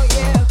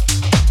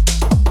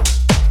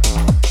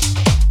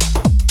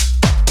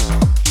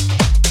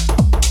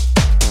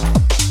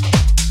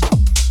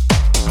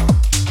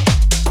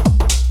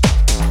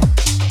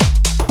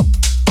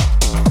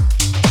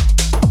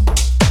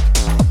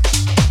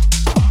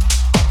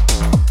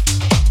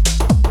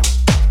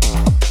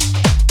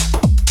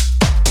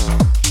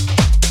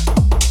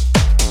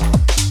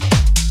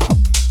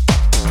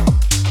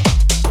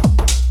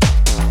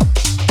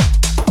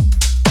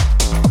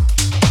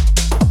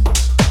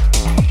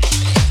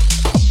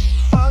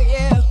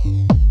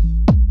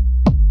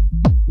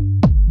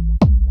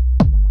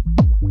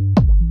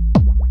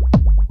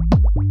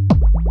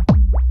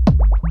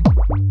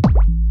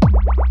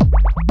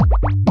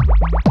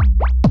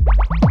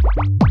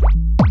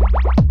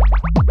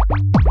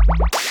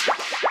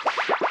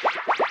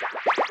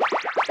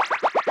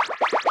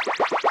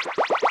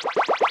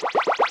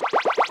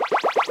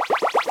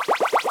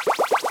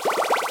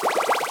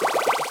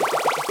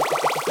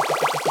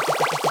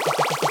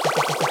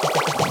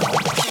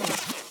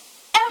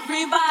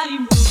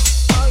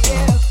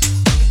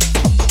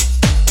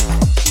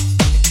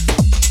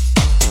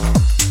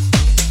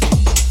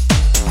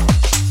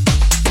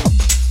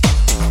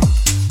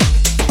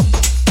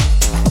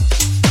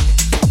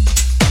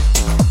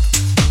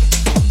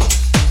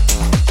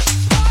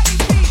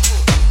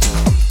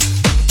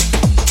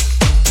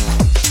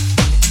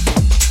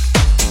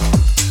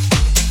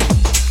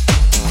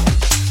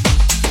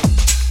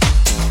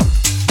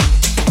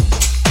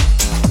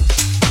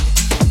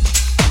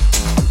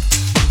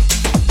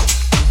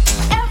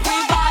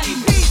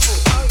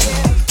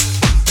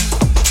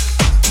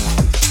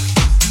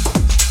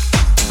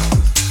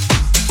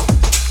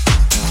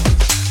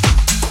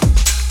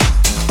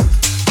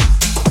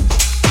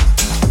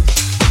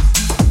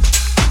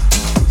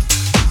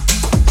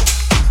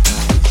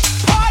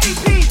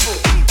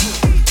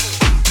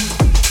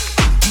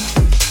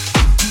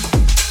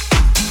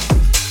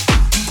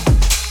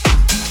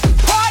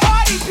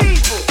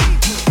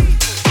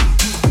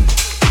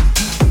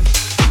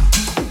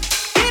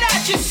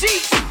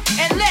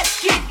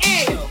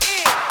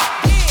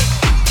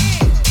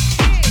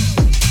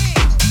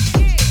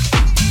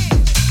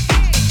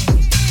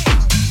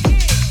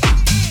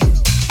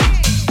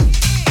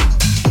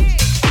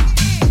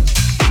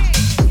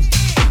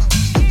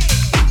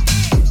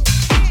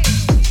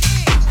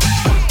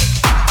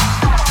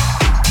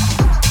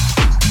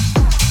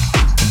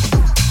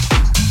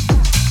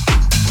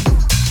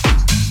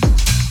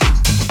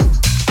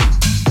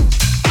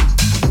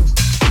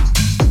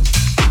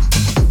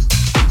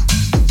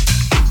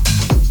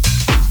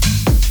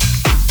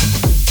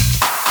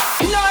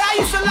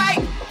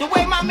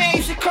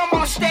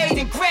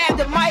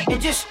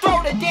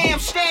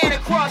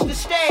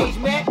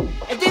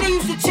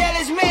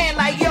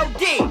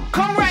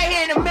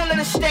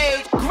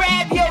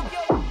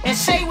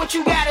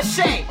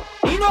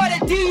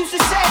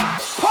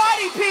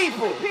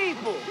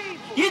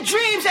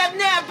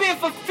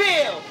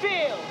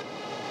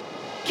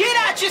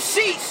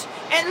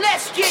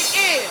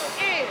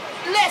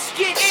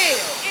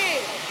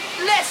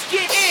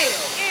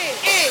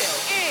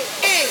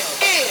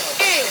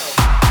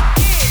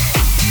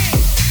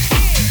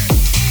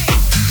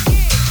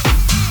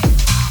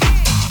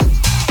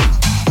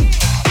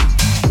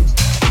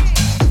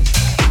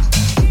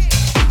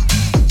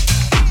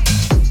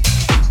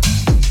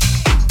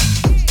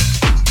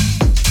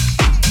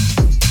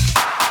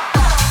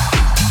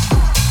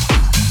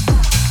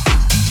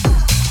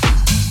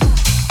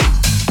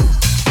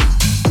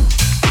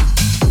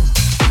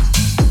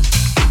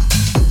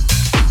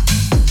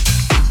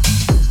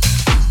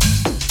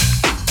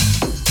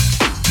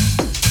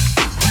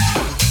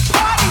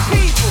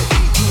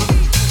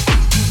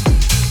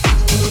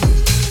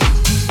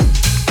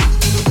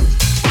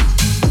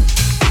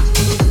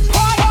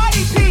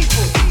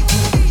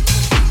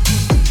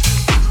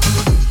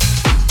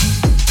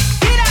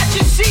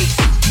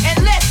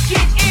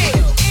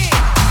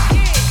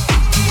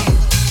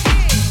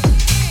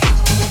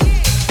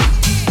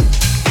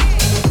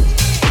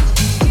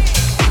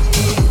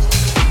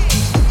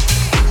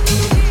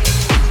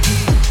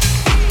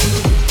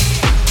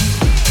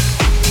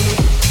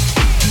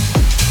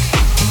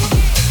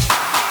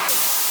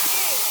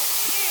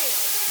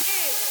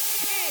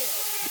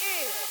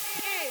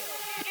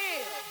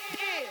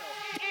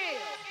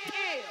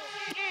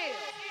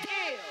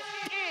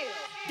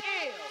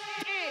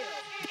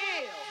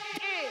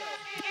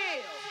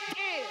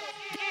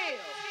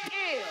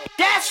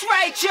 That's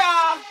right,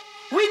 y'all.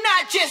 We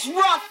not just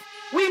rough,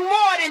 we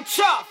more than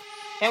tough.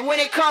 And when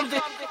it comes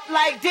to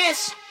like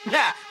this,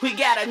 nah, we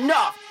got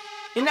enough.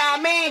 You know what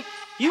I mean?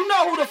 You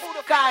know who the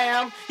fuck I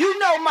am. You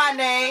know my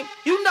name.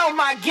 You know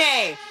my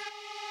game.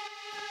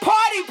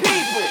 Party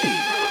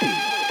people.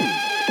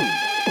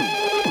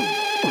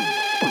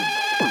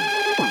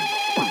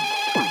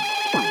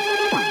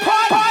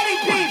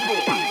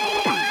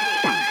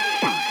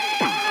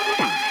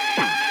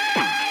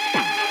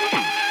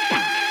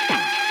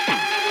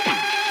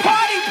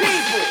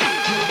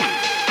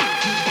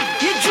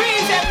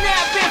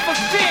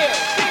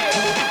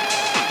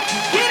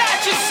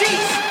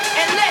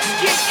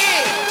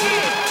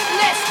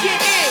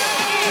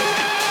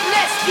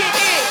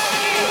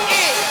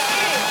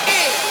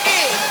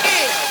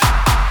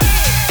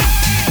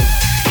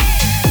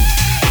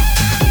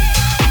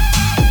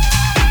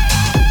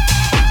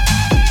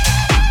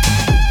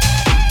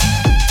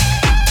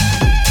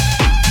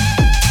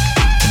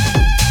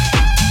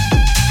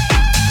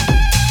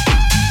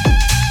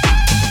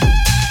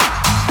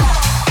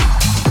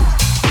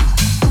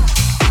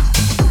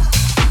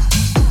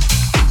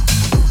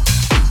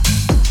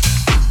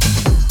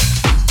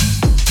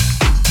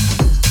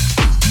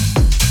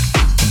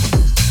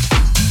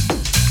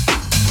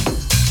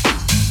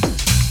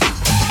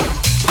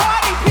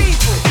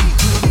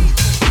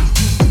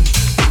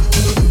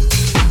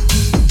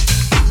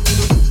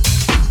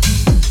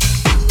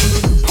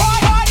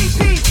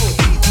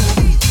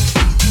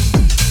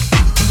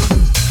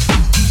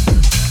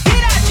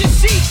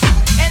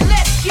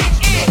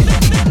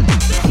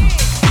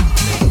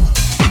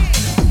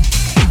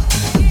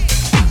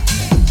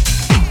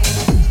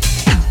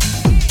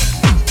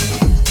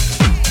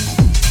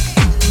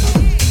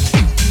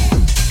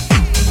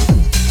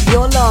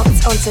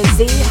 Onto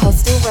Z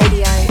Hostel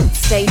Radio.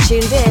 Stay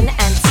tuned in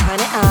and turn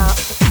it up.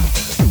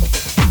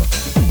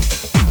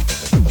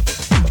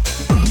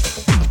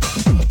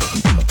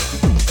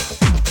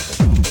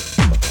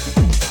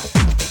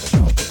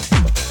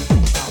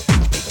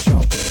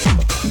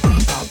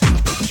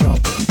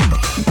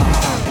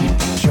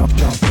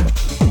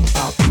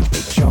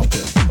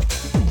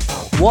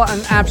 What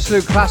an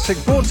absolute classic,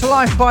 brought to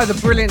life by the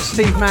brilliant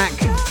Steve Mack.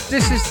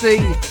 This is the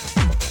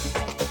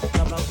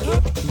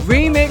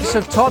remix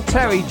of Todd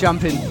Terry,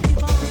 Jumpin'.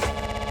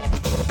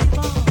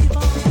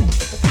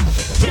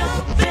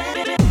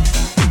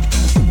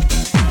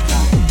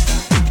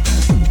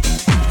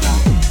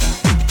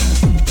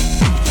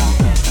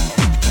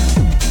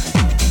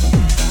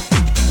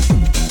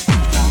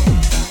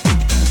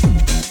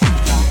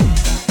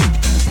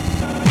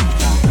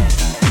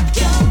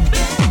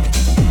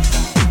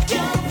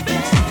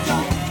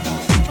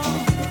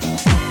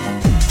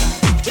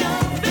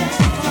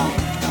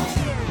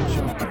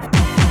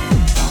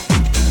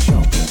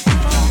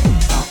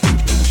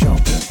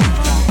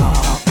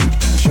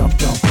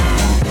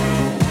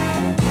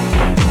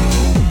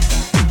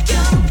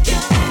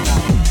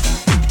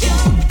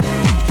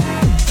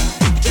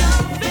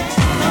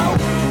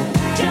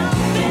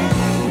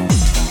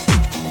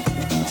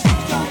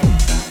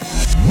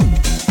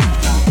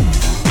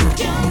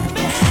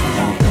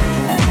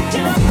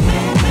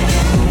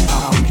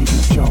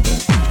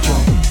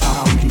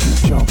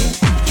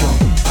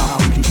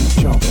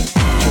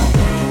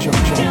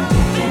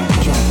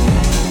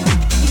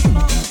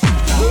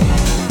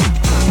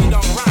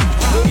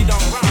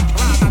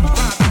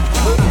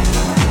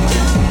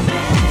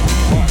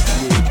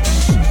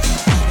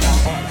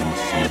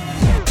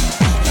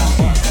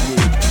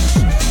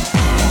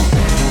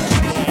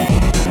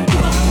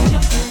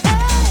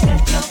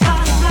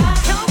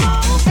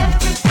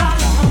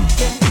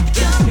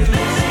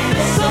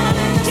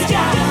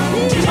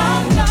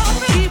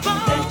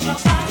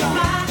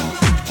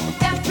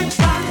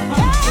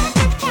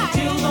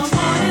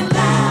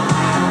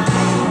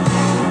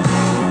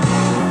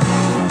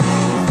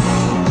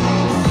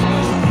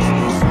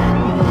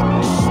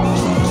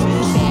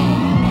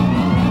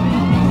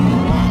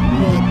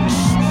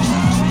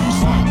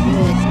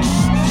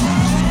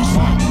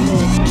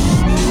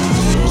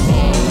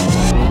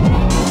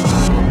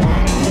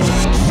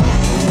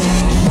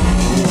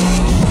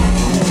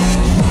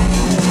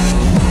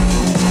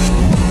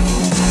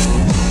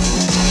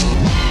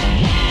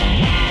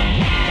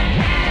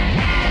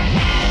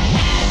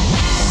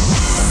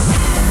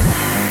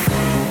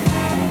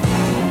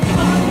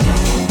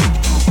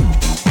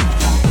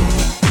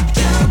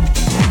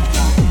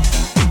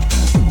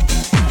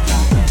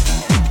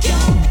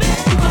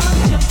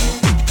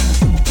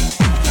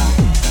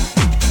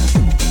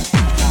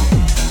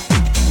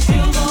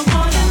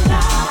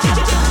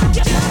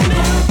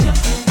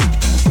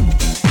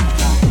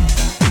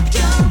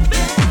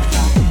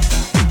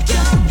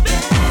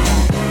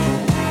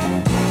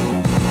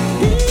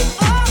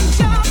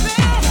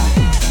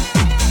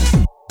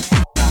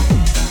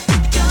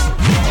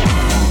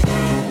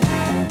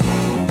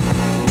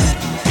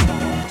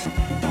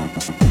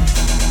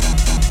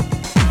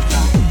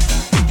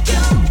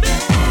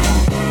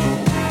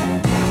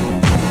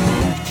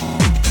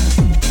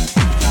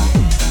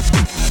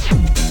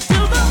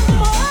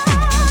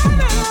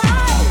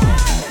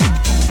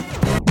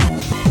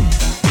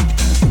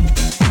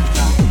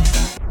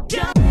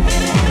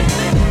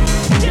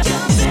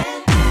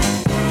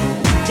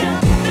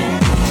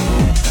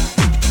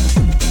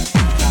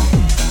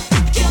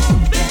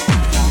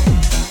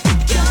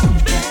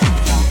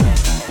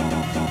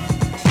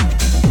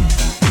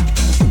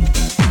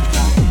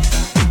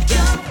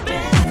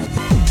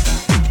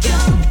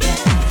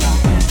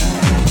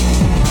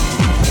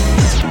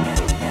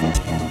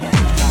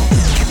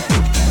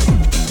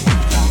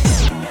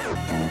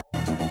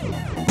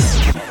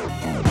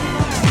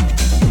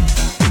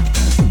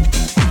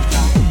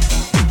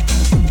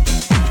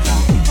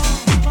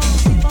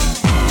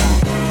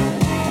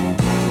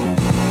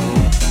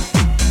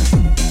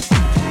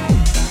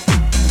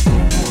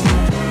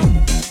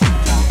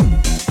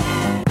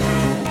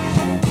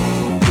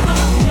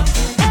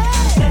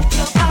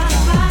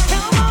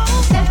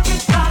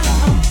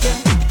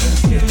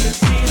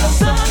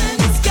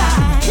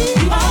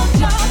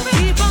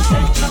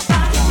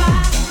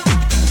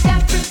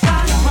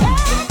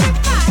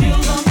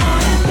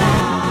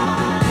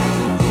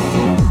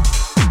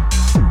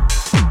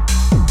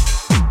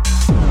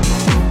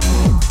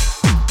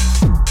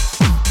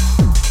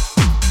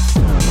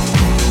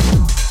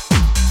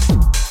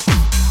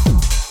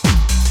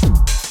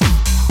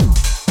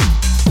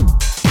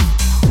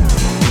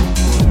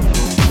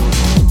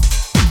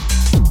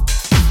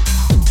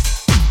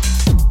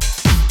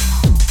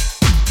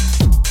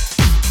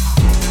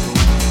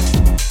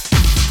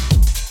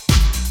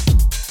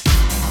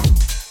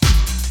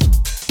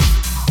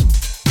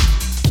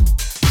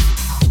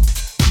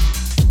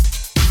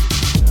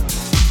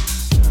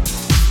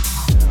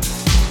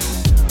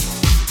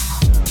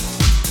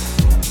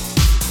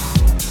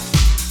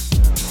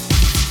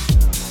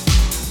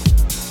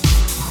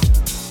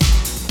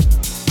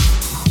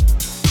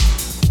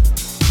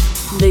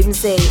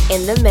 LOOMSY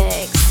in the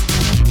mix.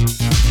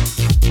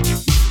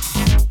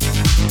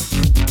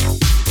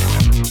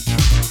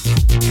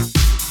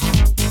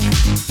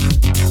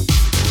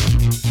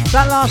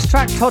 That last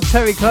track, Todd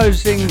Terry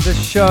closing the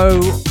show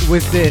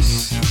with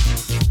this.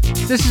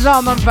 This is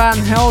Armand Van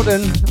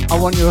Helden, I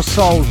Want Your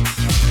Soul.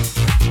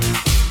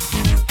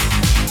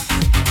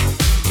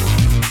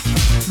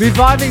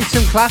 Reviving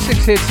some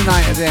classics here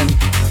tonight at the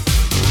end.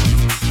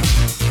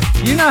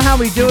 You know how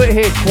we do it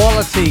here,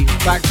 quality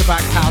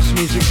back-to-back house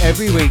music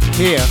every week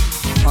here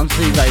on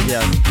Z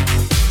Radio.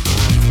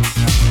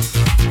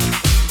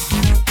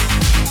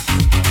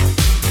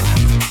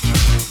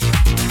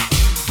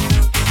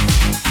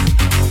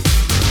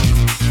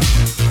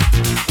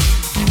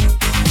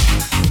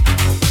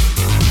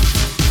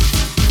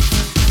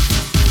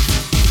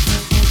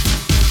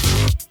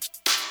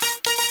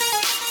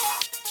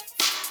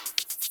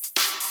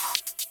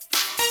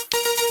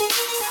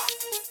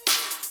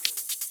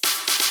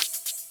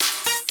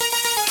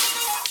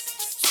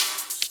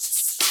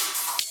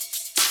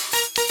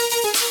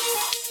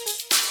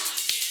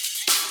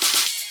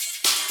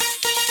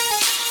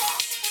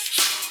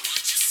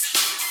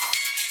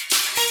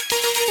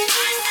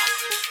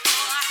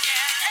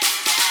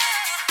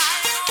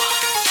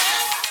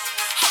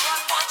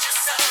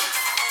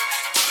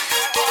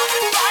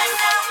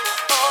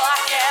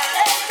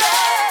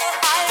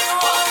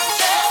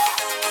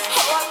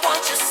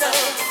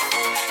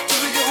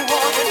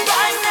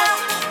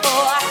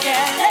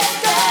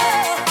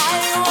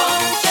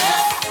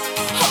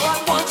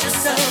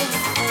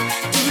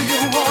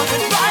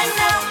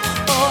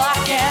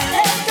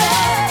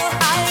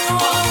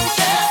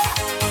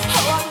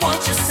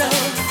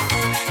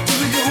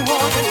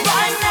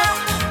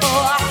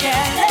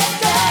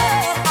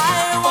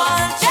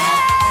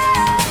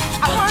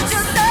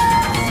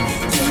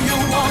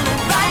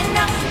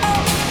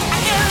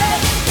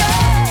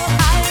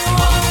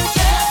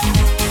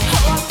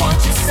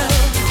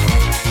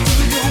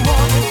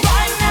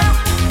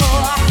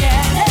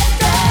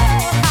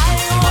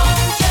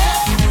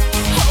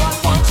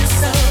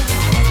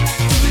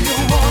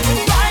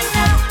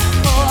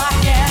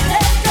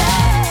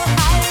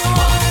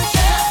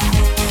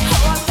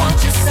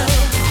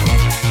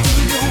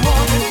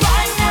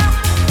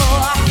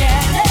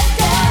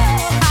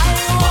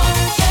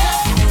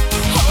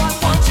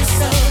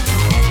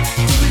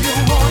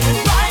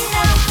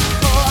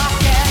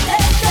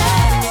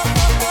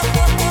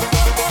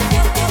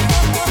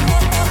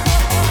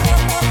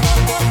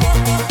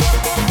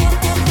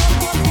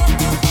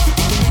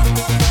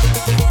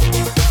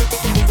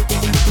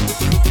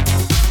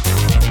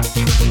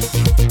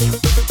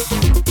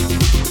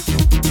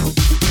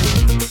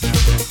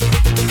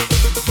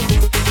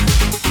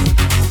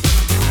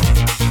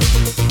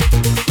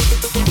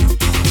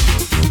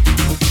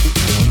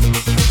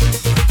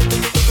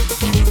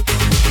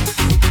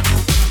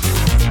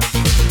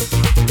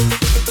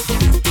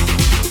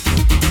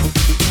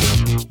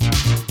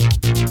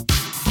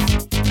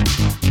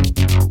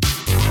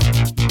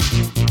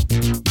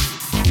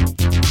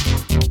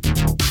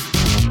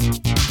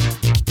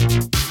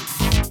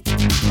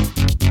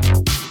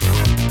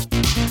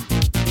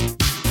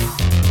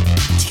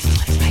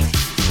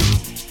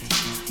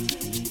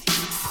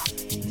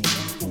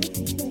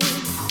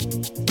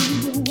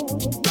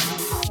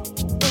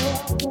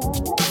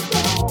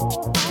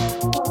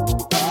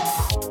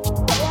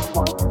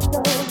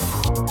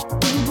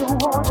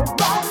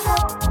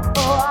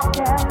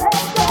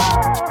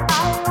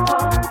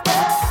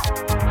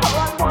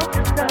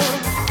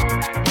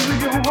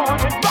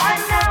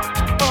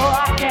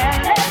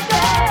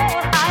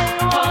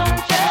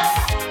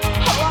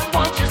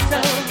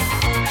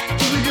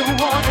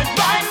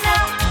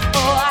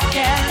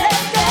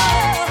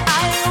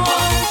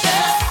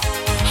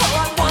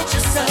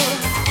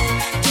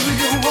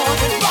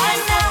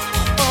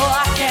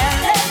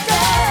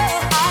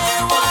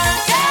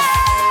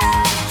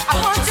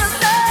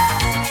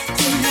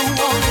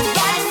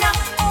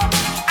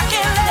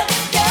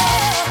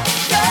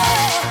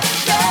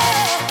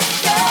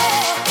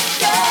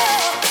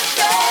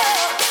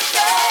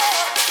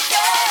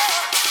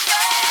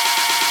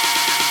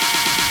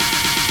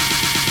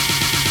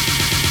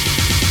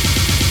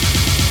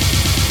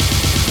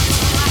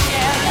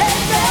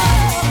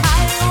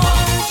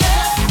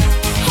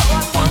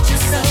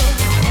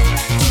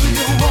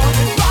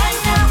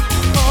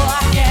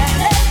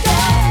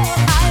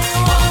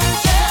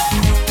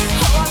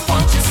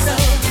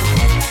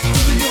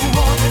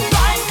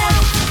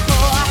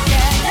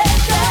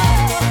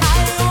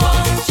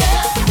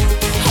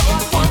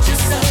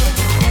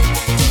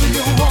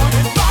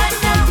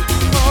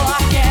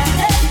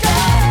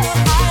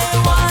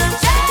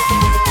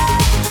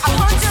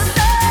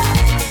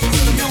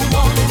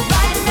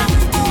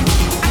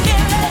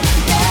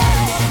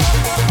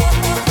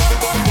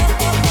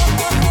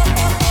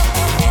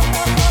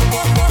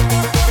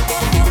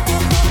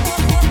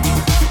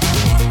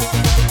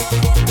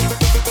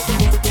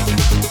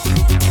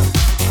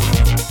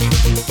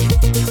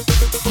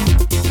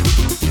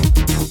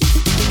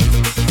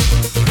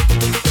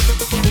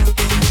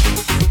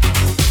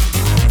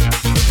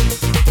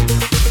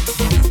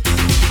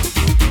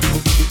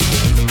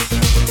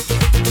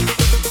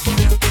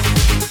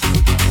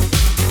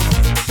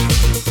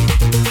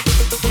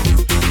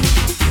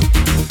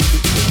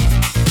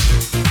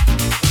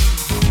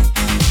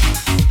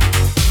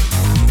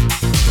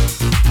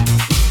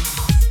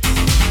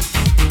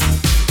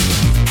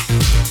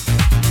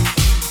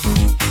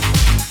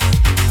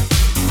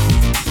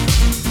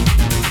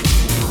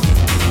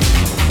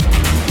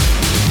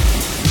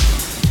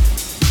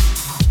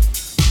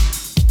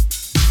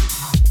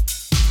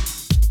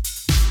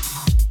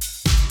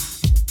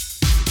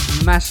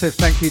 massive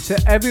thank you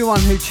to everyone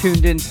who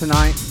tuned in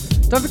tonight.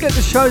 Don't forget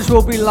the shows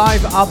will be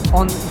live up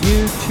on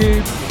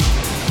YouTube,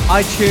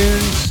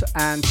 iTunes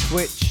and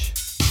Twitch.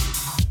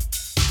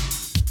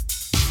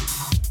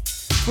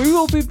 We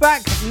will be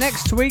back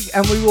next week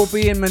and we will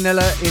be in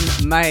Manila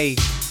in May.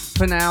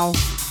 For now,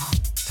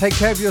 take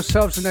care of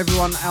yourselves and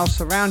everyone else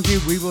around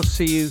you. We will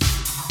see you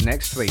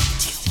next week.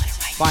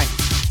 Bye.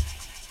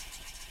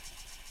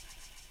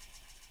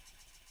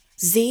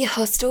 Z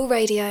Hostel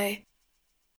Radio.